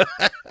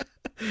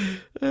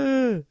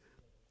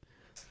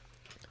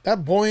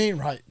 That boy ain't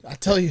right. I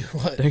tell you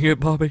what. Dang it,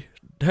 Bobby.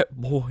 That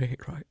boy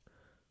ain't right.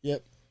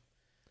 Yep.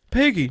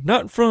 Peggy,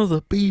 not in front of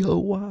the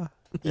BOY.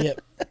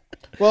 Yep.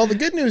 Well, the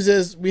good news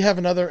is we have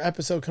another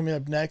episode coming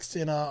up next,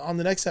 and on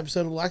the next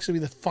episode, it will actually be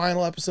the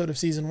final episode of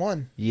season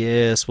 1.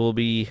 Yes, we'll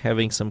be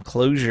having some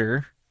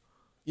closure.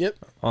 Yep.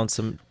 On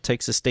some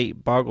Texas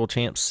State Boggle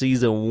Champs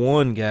season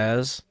 1,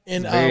 guys.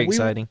 And very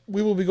exciting.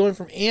 We will be going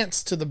from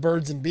ants to the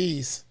birds and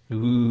bees.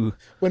 Ooh.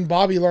 When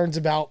Bobby learns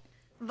about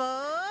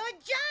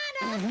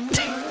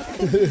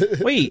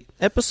Wait,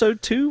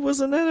 episode 2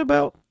 wasn't that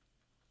about?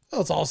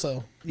 Oh, it's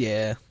also.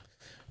 Yeah.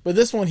 But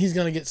this one, he's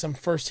going to get some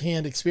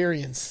first-hand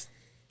experience.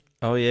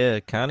 Oh, yeah,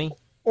 Connie?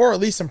 Or at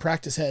least some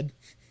practice head.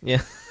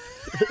 Yeah.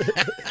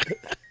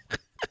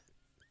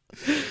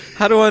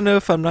 How do I know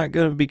if I'm not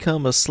going to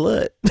become a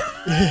slut?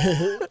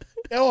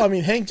 Oh, I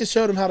mean, Hank just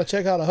showed him how to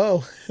check out a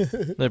hoe.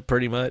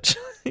 Pretty much.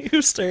 He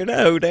was staring at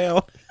a hoe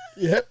down.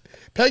 Yep.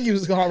 Peggy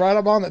was going right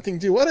up on that thing,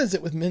 too. What is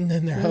it with men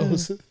and their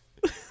hoes?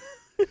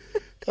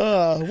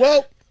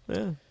 Well,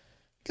 yeah.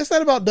 Guess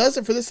that about does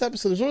it for this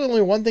episode. There's really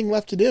only one thing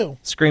left to do.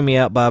 Scream me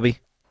out, Bobby.